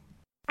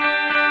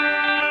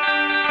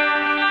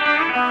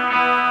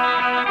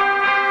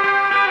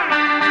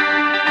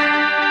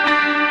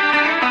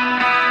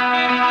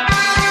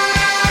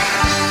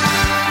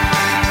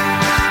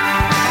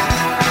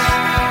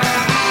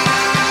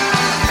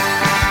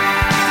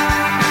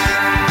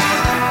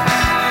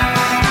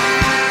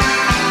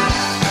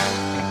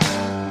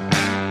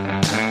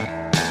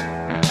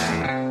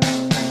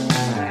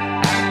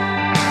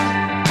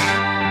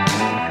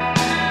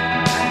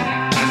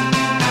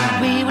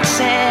 We would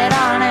say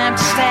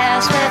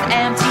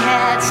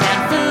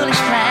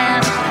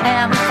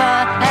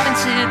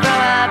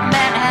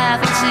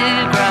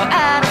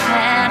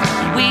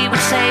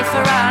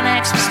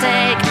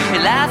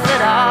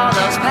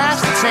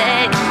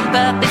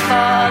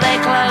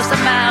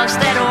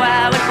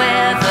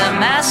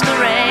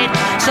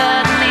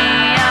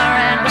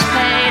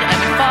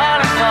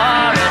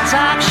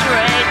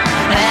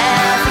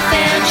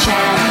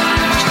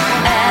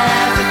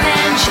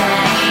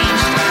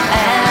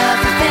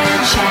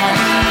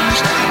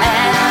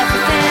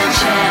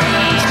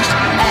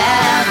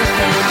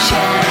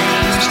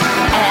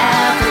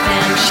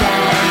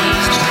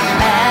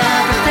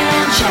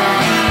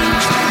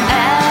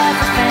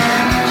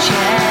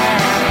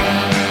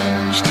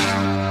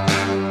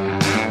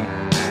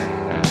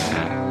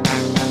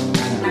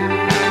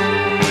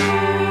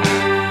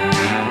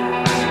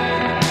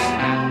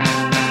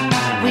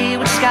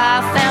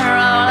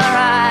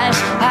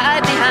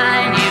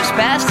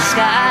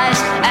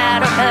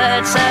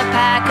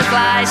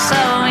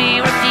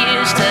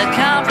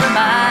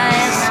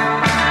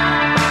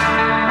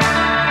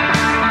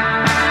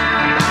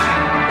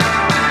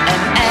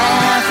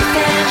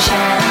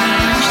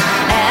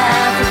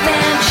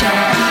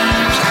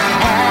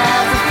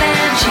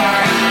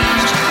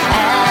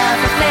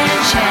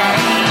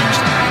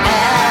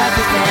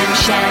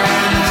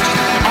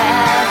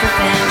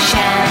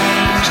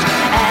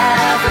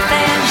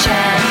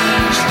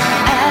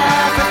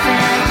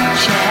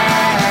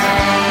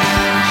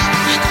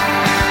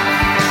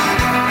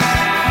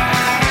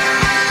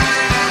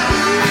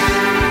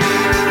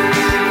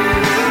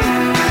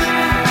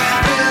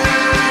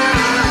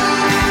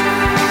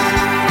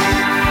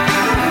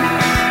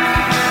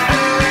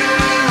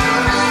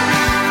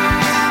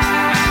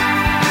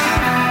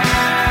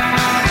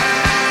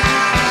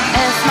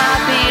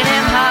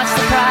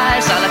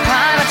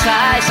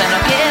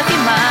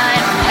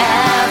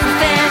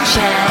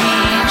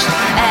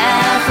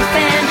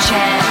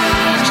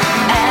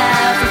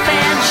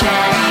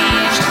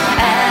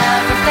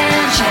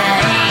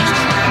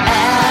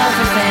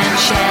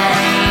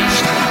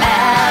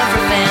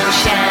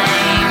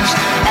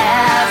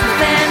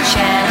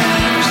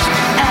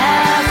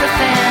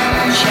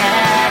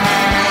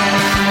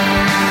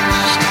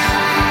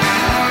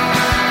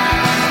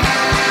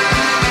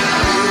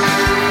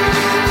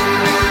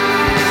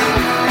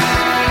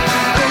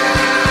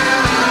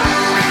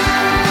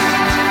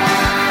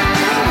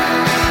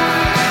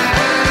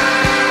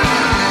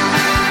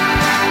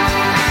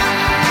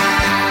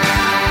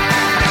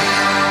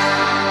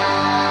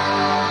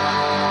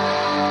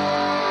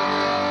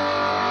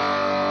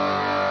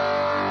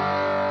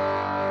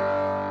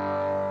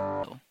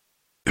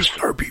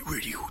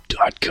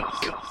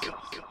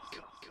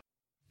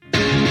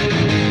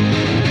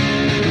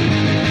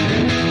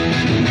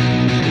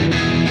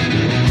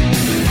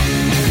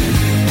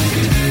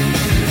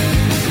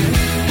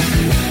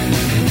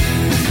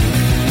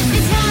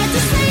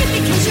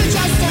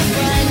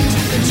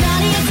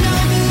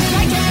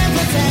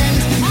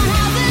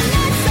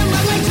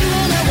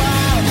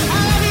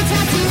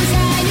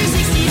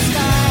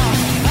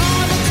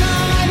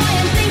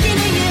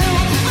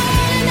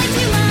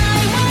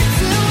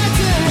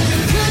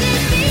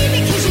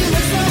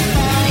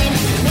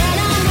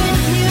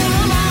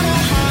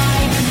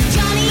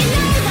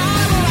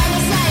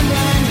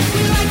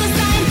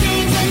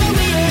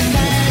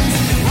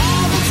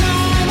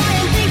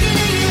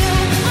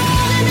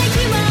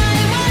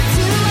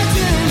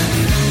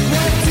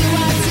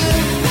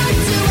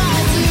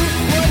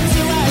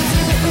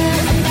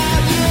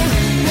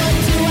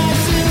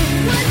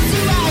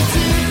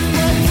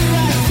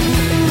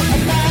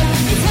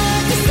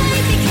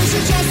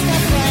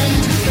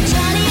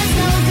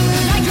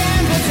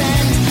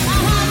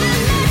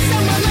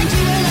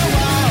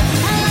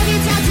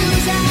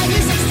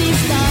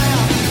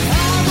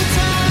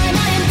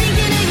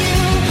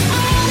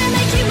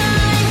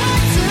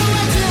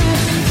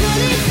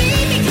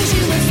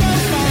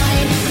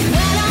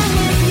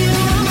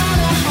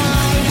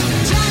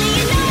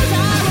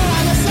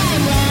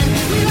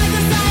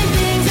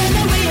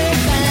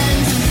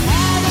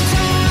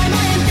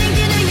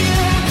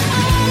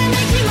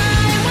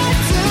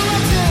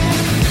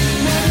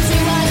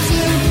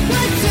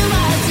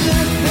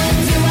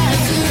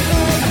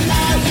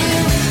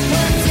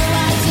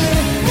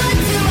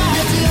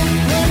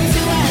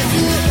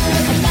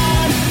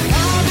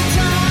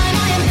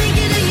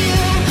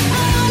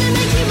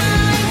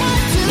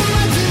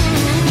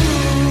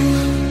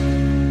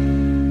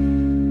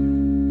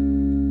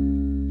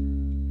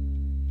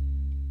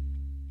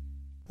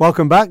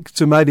Welcome back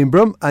to Made in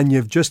Brum, and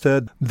you've just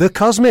heard The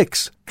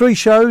Cosmics. 3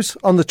 shows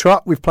on the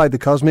trot, we've played The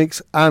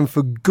Cosmics, and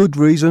for good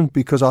reason,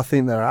 because I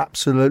think they're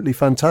absolutely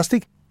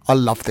fantastic. I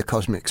love the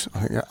Cosmics. I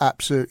think they're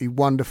absolutely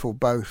wonderful,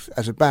 both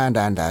as a band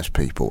and as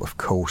people, of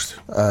course.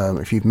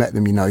 If you've met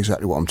them, you know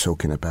exactly what I'm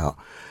talking about.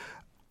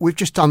 We've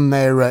just done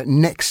their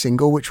next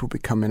single, which will be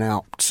coming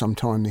out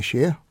sometime this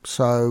year.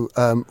 So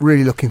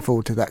really looking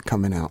forward to that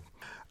coming out.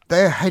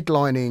 They're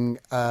headlining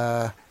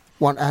our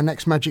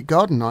next Magic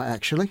Garden night,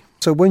 actually.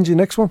 So when's your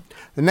next one?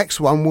 The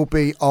next one will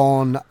be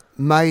on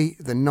May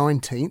the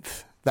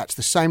 19th. That's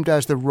the same day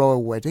as the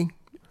Royal Wedding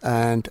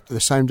and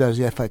the same day as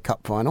the FA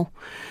Cup final.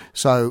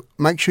 So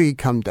make sure you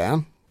come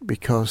down,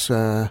 because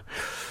I'm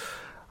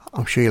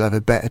sure you'll have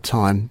a better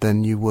time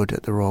than you would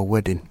at the Royal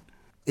Wedding.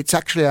 It's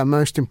actually our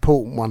most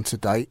important one to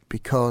date,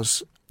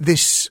 because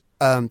this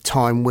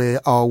time we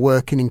are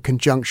working in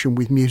conjunction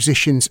with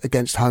Musicians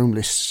Against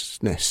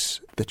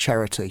Homelessness, the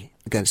charity,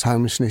 Against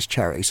Homelessness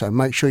charity. So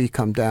make sure you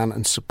come down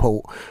and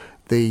support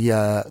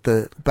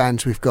the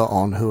bands we've got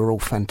on, who are all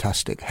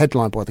fantastic.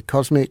 Headlined by the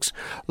Cosmics,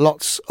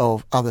 lots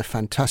of other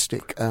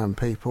fantastic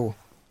people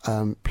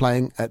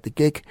playing at the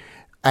gig.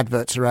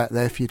 Adverts are out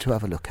there for you to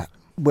have a look at.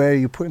 Where are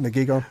you putting the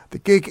gig on? The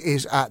gig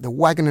is at the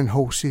Wagon and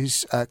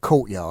Horses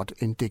Courtyard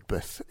in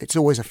Digbeth. It's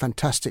always a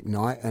fantastic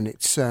night, and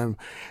it's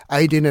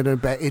aided and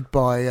abetted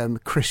by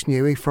Chris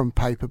Newey from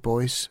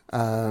Paperboys,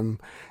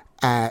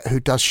 who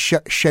does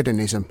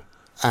Sheddonism,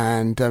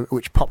 and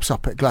which pops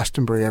up at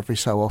Glastonbury every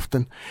so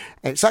often.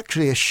 It's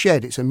actually a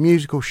shed. It's a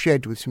musical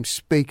shed with some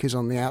speakers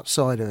on the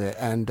outside of it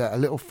and a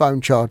little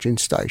phone charging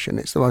station.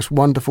 It's the most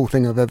wonderful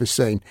thing I've ever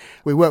seen.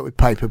 We work with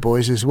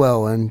Paperboys as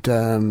well, and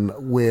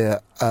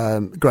we're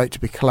great to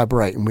be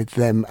collaborating with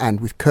them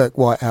and with Kirk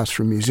Whitehouse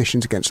from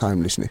Musicians Against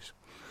Homelessness.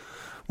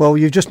 Well,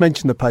 you've just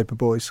mentioned the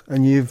Paperboys,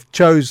 and you've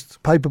chose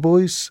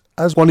Paperboys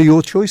as one of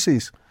your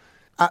choices.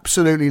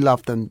 Absolutely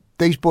love them.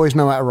 These boys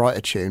know how to write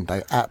a tune.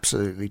 They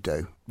absolutely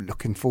do.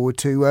 Looking forward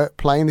to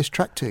playing this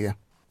track to you.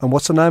 And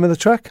what's the name of the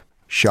track?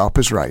 Sharp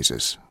as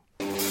Razors.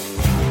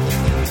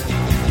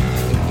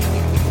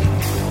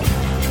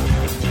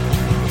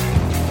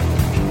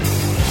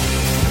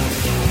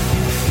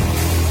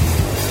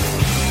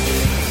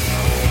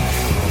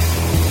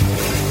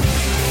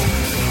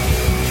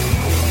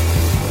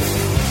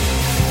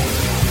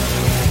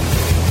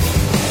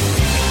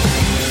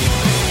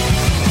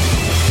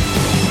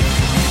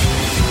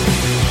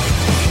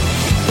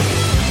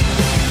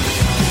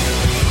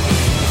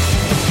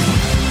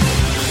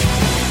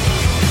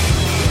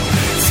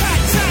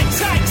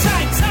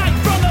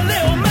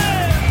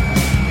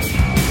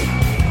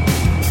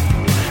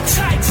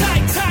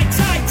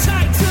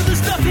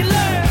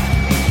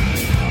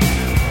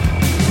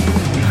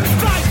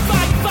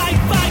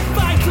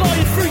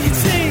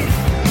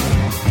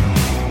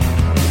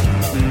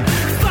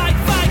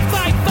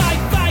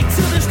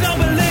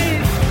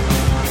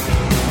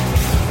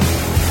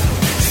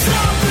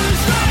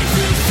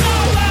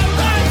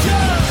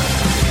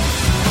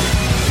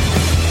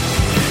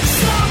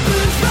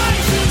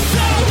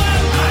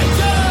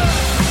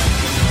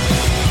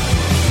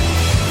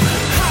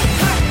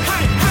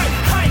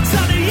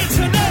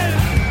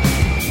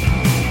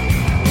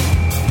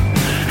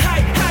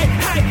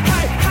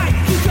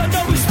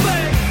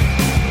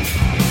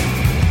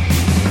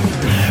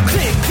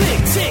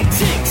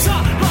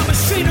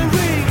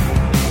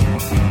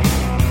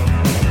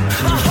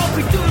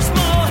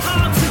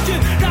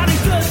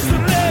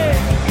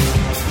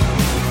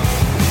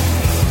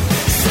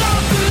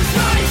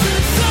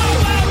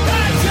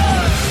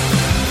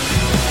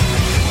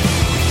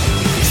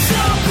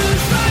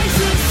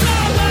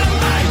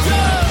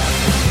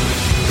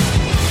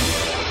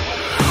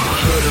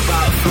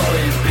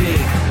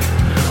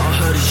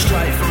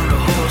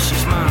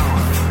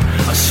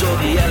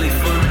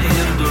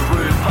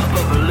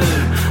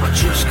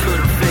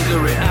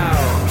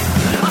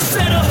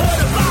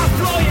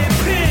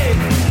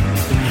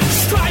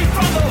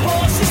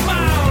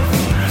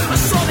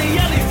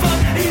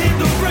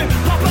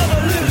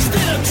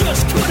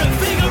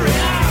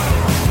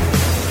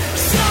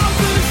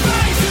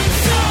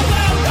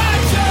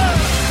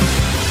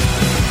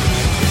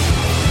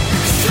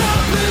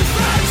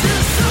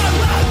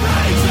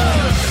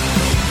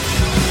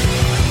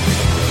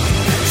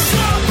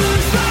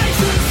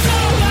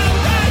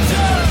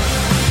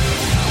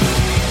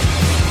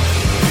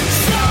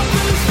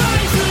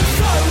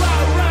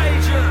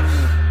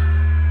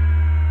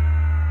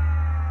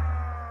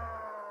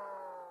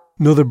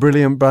 Another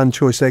brilliant band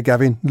choice there,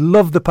 Gavin.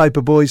 Love the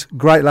Paperboys,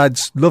 great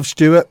lads. Love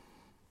Stuart,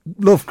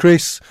 love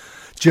Chris,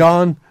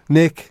 John,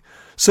 Nick.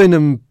 Seen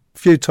them a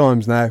few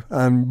times now.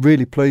 I'm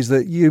really pleased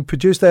that you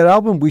produced their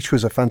album, which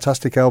was a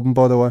fantastic album,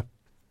 by the way.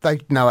 They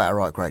know how to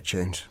write great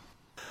tunes.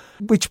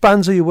 Which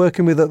bands are you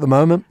working with at the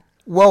moment?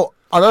 Well,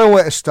 I don't know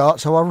where to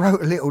start, so I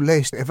wrote a little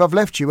list. If I've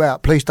left you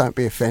out, please don't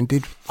be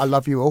offended. I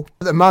love you all.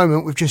 At the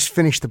moment, we've just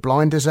finished the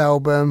Blinders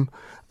album.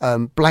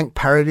 Blank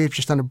Parody have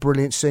just done a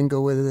brilliant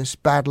single with us.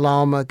 Bad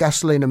Llama,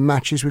 Gasoline and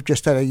Matches, we've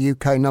just had a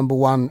UK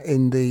 #1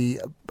 in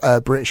the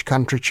British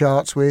country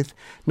charts with.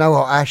 No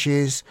Hot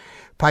Ashes,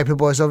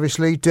 Paperboys,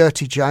 obviously,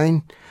 Dirty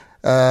Jane,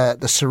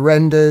 the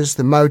Surrenders,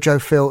 the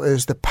Mojo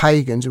Filters, the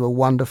Pagans, who are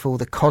wonderful,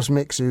 the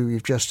Cosmics, who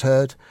you've just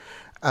heard,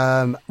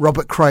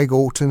 Robert Craig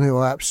Alton, who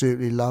I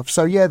absolutely love.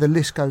 So, yeah, the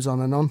list goes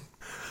on and on.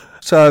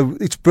 So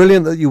it's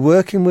brilliant that you're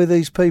working with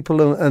these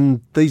people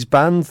and these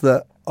bands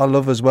that I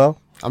love as well.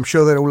 I'm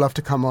sure they'd all love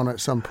to come on at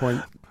some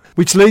point.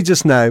 Which leads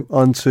us now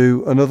on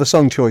to another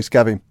song choice,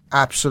 Gavin.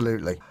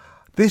 Absolutely.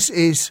 This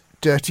is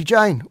Dirty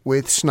Jane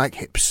with Snake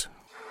Hips.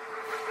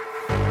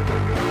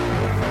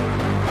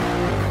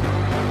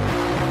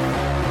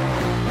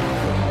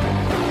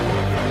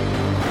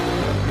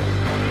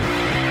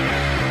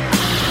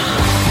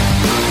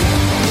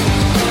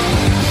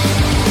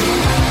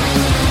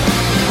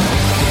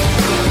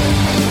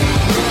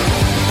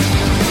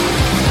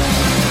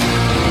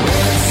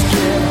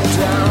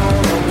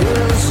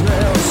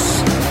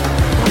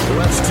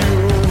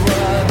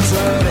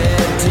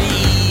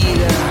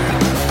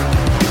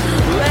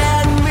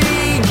 Let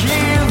me give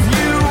you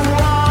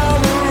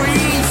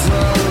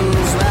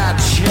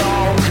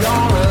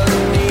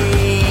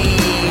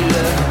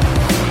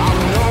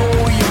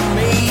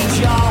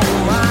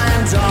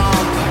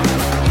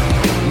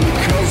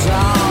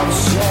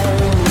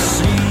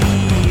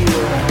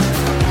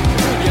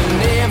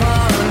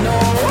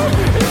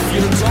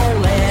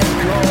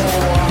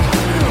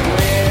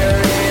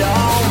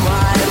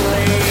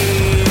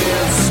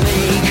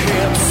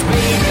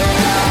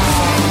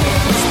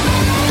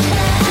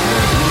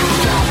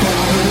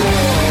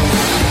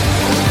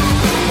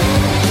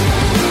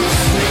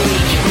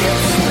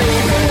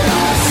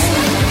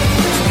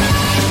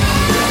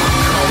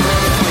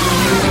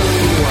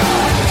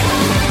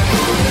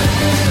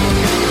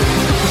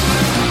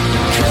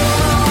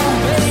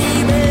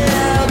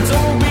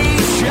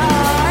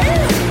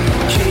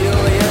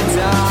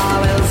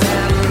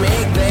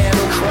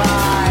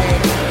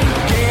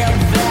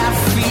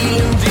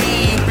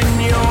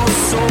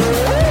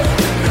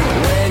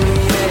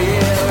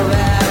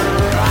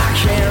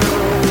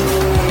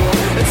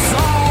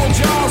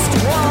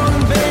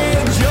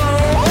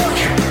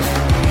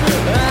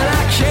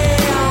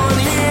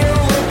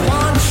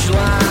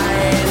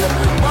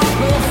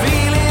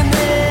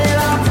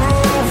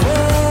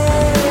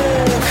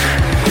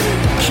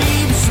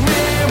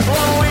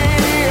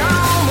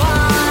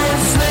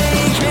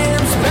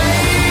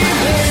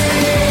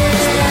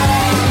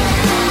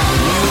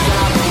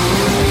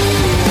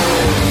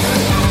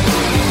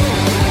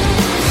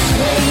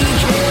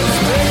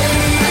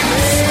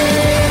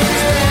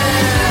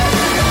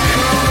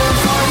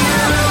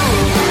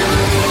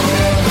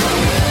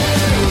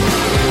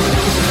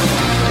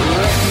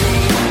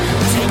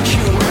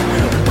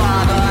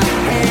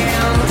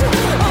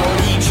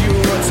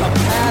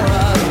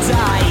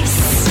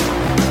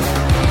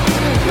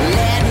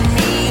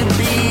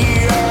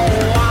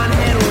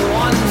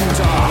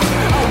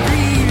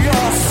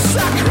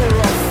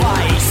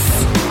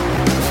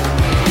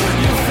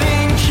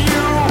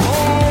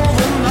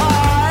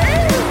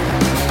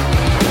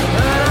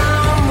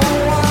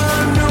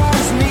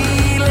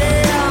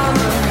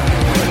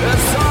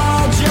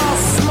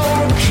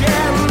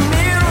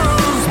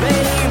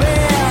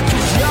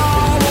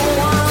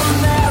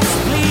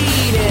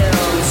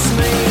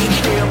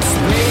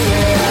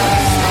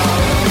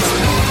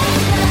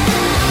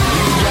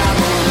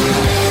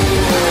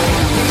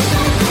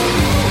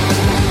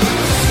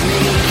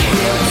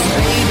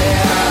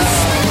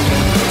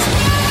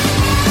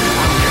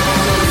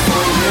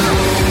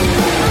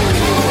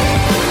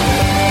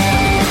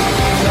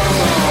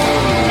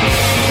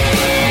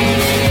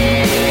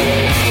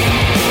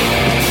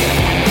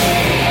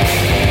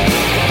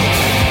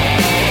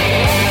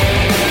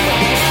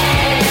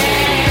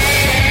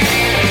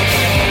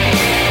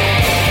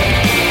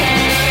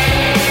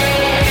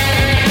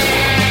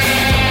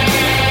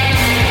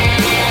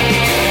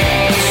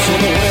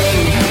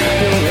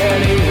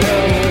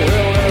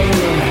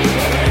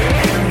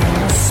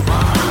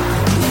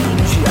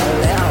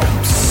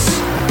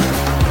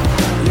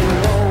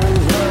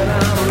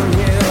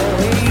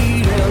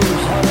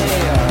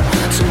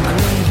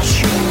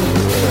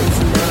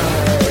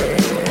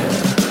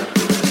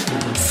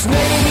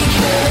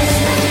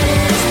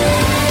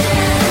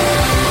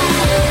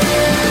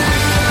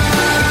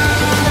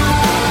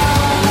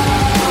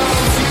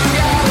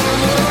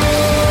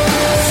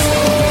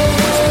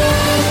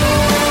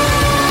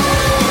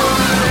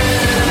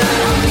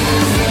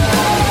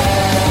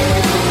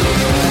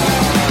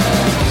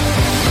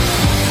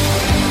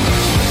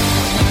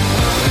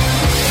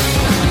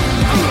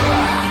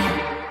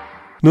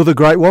Another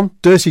great one,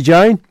 Dirty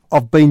Jane.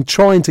 I've been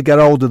trying to get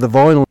hold of the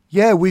vinyl.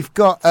 Yeah, we've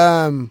got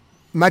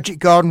Magic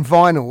Garden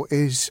Vinyl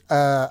is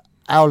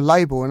our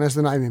label, and as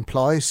the name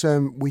implies,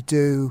 we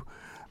do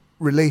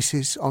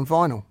releases on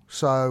vinyl.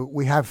 So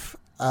we have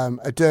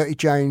a Dirty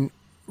Jane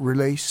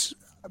release,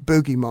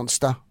 Boogie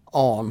Monster,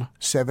 on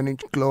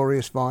 7-inch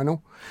glorious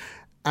vinyl.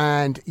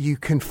 And you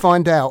can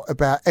find out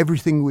about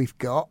everything we've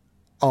got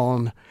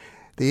on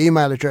the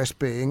email address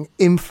being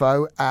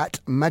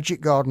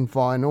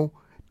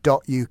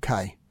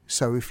info@magicgardenvinyl.uk.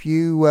 So if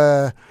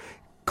you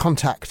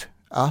contact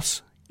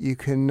us, you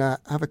can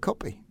have a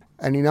copy.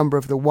 Any number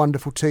of the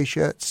wonderful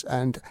T-shirts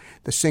and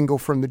the single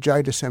from the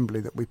Jade Assembly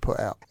that we put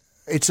out.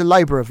 It's a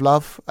labour of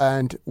love,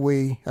 and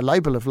a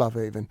label of love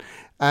even.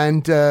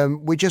 And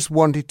we just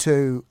wanted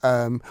to,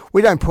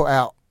 we don't put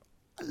out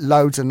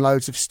loads and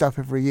loads of stuff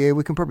every year.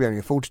 We can probably only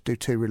afford to do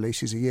 2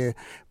 releases a year,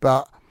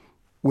 but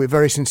we're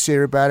very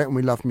sincere about it and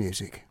we love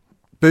music.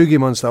 Boogie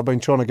Monster, I've been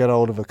trying to get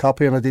hold of a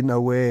copy and I didn't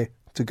know where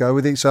to go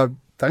with it, so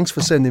thanks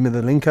for sending me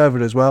the link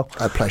over as well.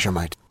 A pleasure,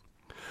 mate.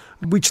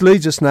 Which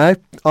leads us now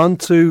on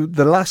to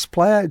the last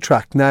play-out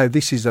track. Now,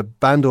 this is a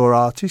band or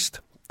artist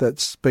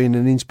that's been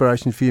an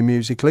inspiration for you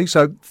musically.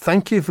 So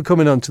thank you for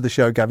coming on to the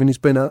show, Gavin. It's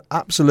been an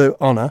absolute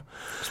honour.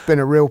 It's been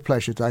a real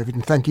pleasure, David,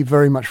 and thank you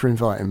very much for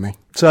inviting me.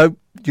 So,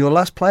 your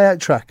last play-out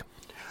track?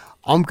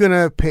 I'm going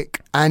to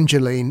pick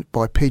Angeline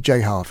by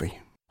PJ Harvey.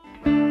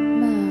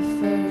 My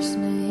first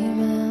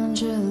name,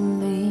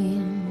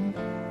 Angeline.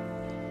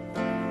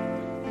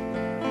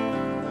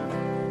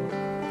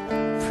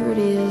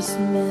 Prettiest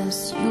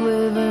mess you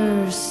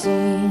ever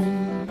seen.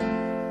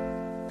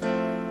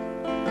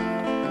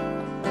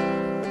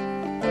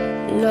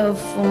 Love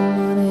for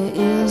money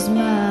is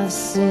my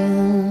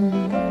sin.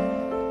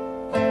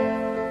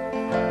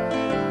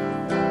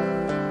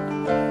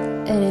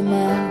 Any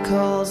man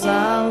calls,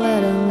 I'll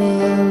let him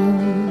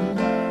in.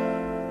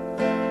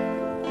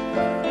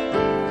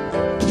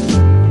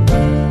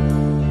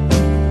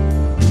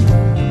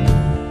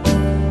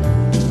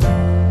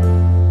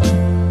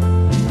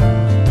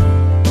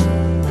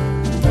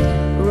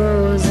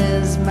 Rose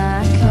is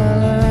my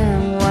color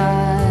and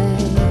white.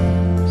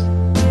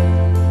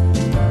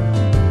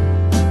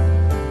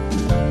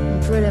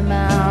 Pretty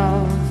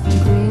mouth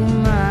and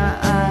green my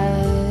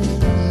eyes.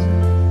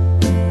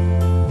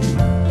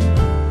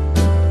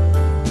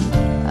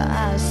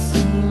 I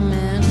see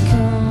men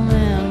come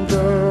and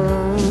go,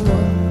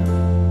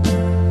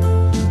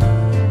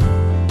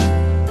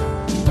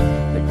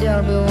 but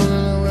there'll be one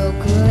who will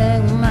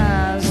collect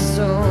my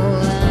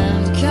soul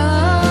and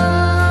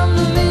come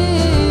to me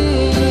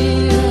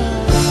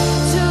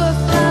to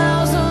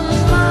 1,000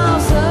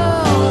 miles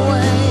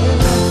away.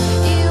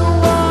 He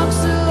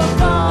walks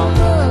upon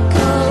the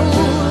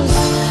coast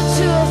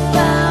to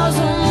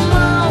 1,000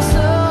 miles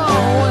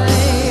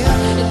away.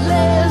 It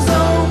lays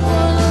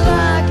open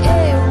like a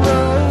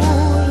road.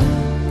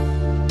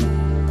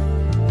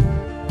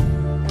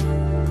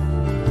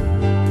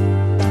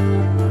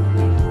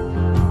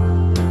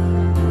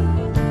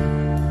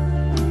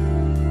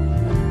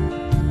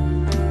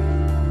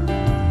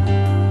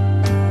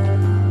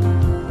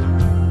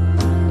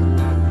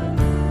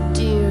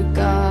 Dear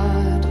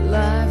God,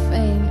 life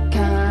ain't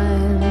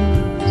kind.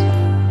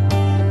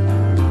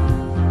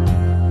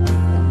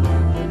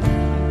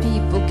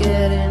 People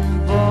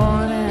getting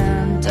born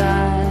and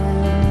dying.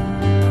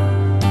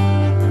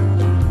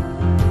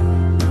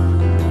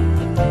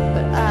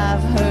 But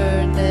I've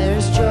heard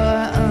there's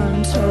joy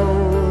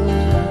untold.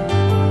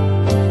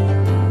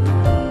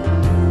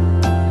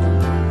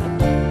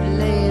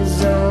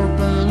 Lays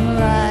open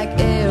like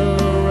a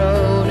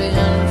road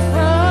in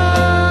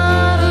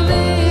front of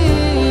me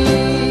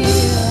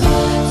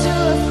to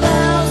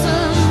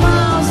 1,000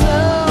 miles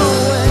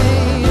away.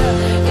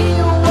 He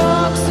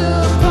walks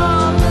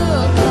upon the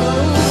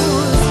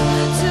coast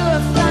to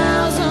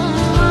 1,000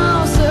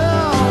 miles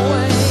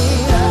away.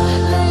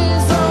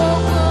 Lays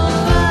open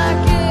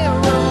like a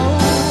road.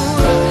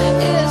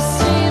 It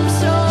seems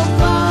so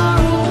far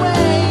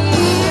away.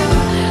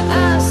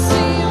 I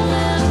see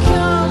men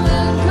come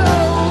and go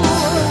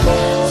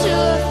to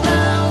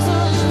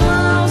 1,000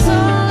 miles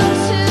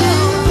until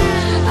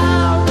I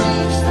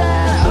reach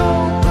that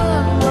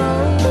open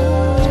road.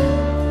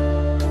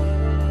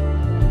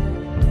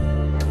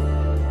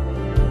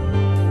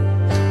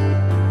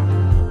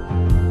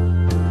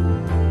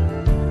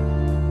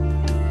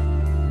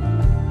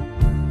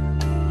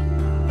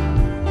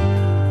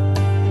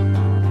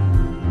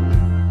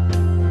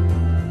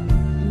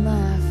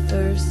 My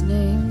first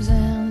name's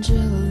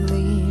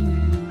Angeline.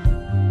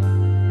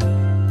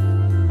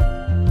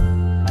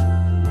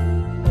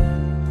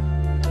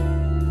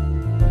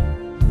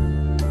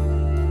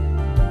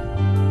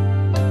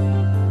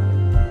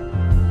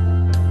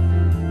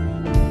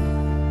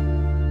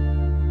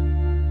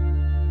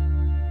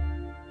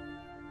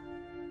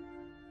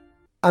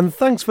 And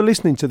thanks for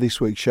listening to this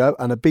week's show,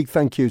 and a big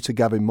thank you to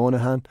Gavin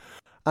Monaghan.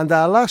 And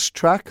our last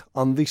track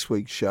on this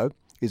week's show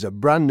is a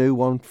brand new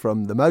one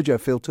from the Mojo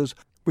Filters,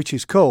 which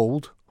is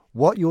called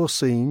What You're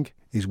Seeing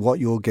Is What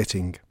You're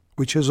Getting,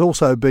 which has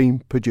also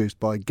been produced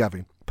by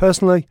Gavin.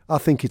 Personally, I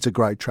think it's a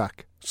great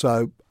track,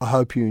 so I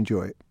hope you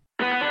enjoy it.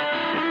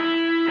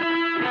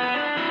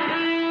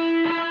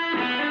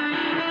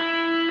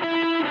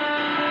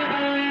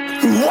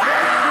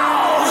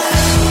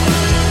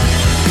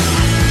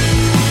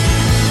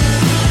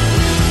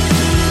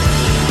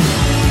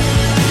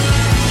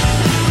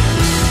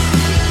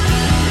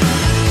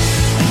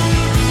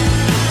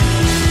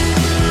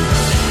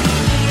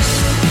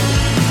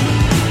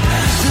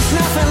 There's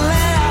nothing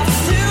left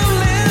to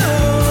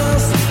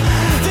lose.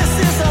 This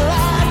is the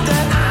life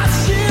that I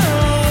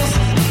choose.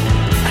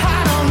 I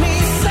don't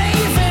need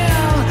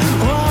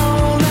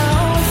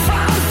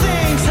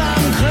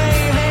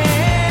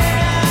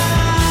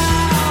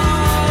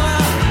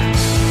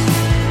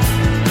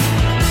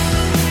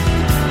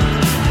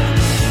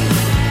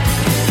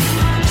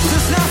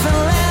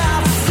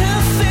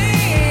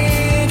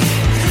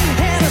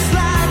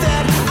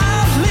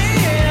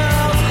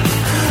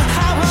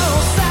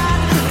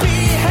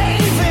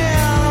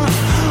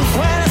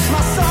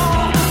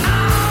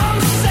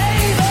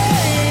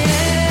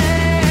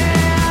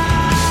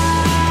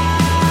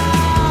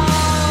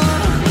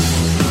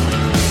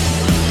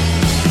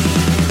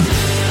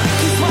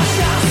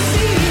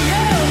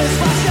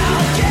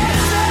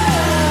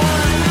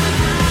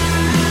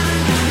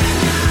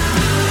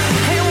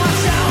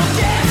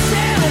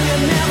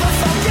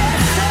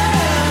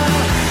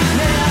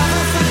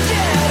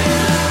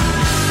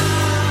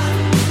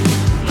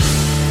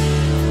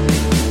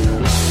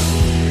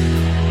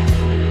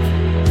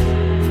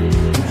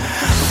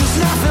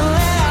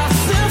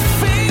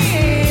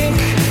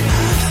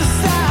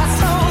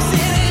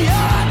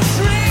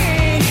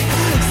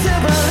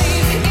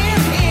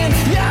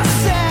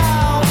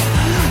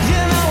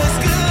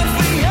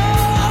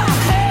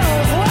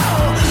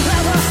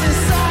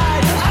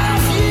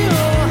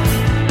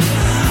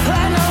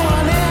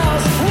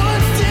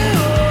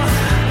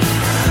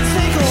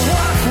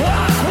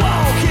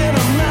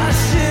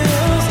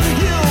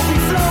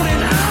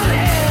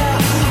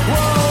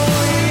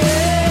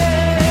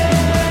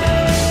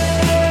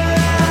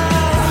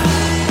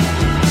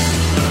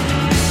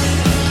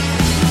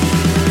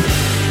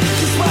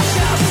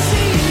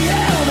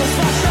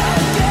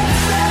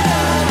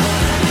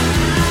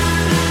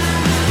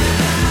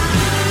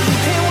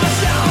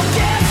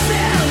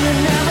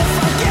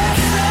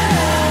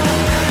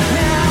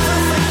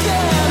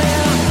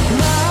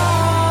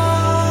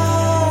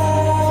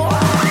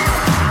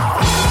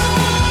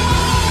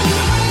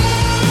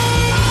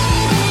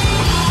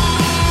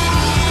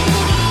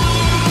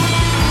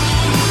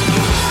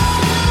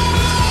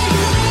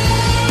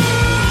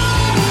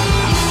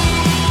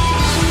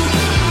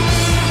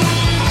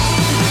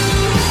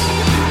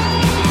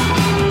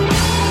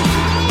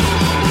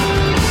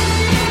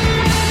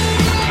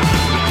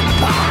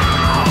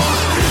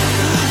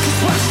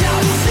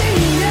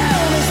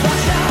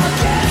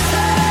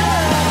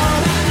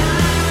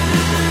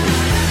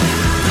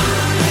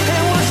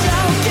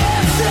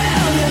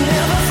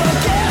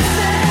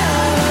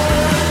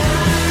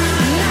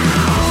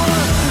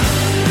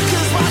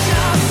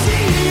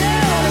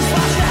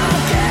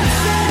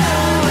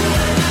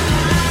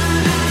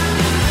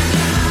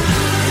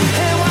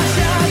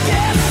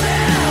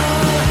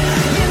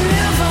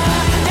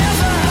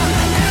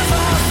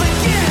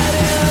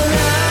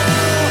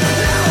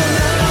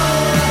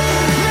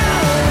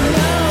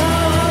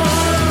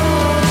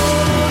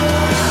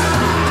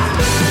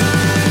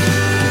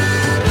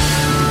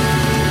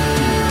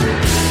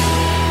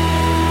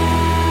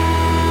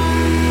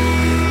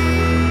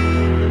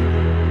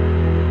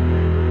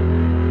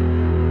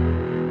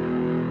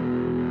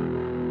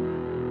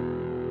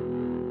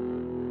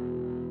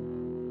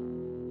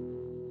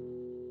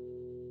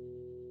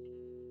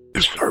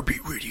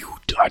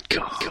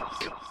SRBRadio.com.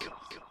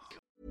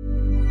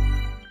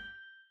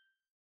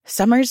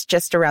 Summer's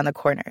just around the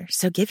corner,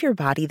 so give your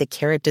body the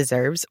care it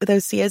deserves with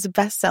Osea's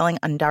best-selling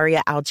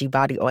Undaria Algae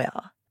Body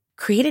Oil.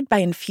 Created by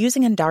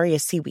infusing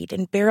Undaria seaweed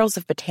in barrels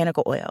of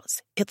botanical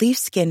oils, it leaves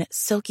skin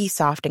silky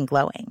soft and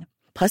glowing.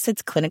 Plus,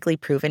 it's clinically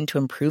proven to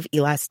improve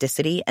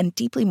elasticity and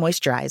deeply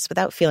moisturize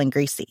without feeling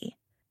greasy.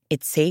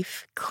 It's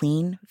safe,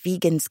 clean,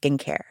 vegan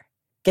skincare.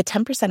 Get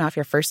 10% off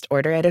your first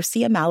order at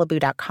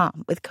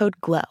OseaMalibu.com with code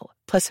GLOW,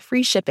 plus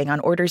free shipping on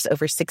orders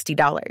over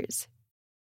 $60.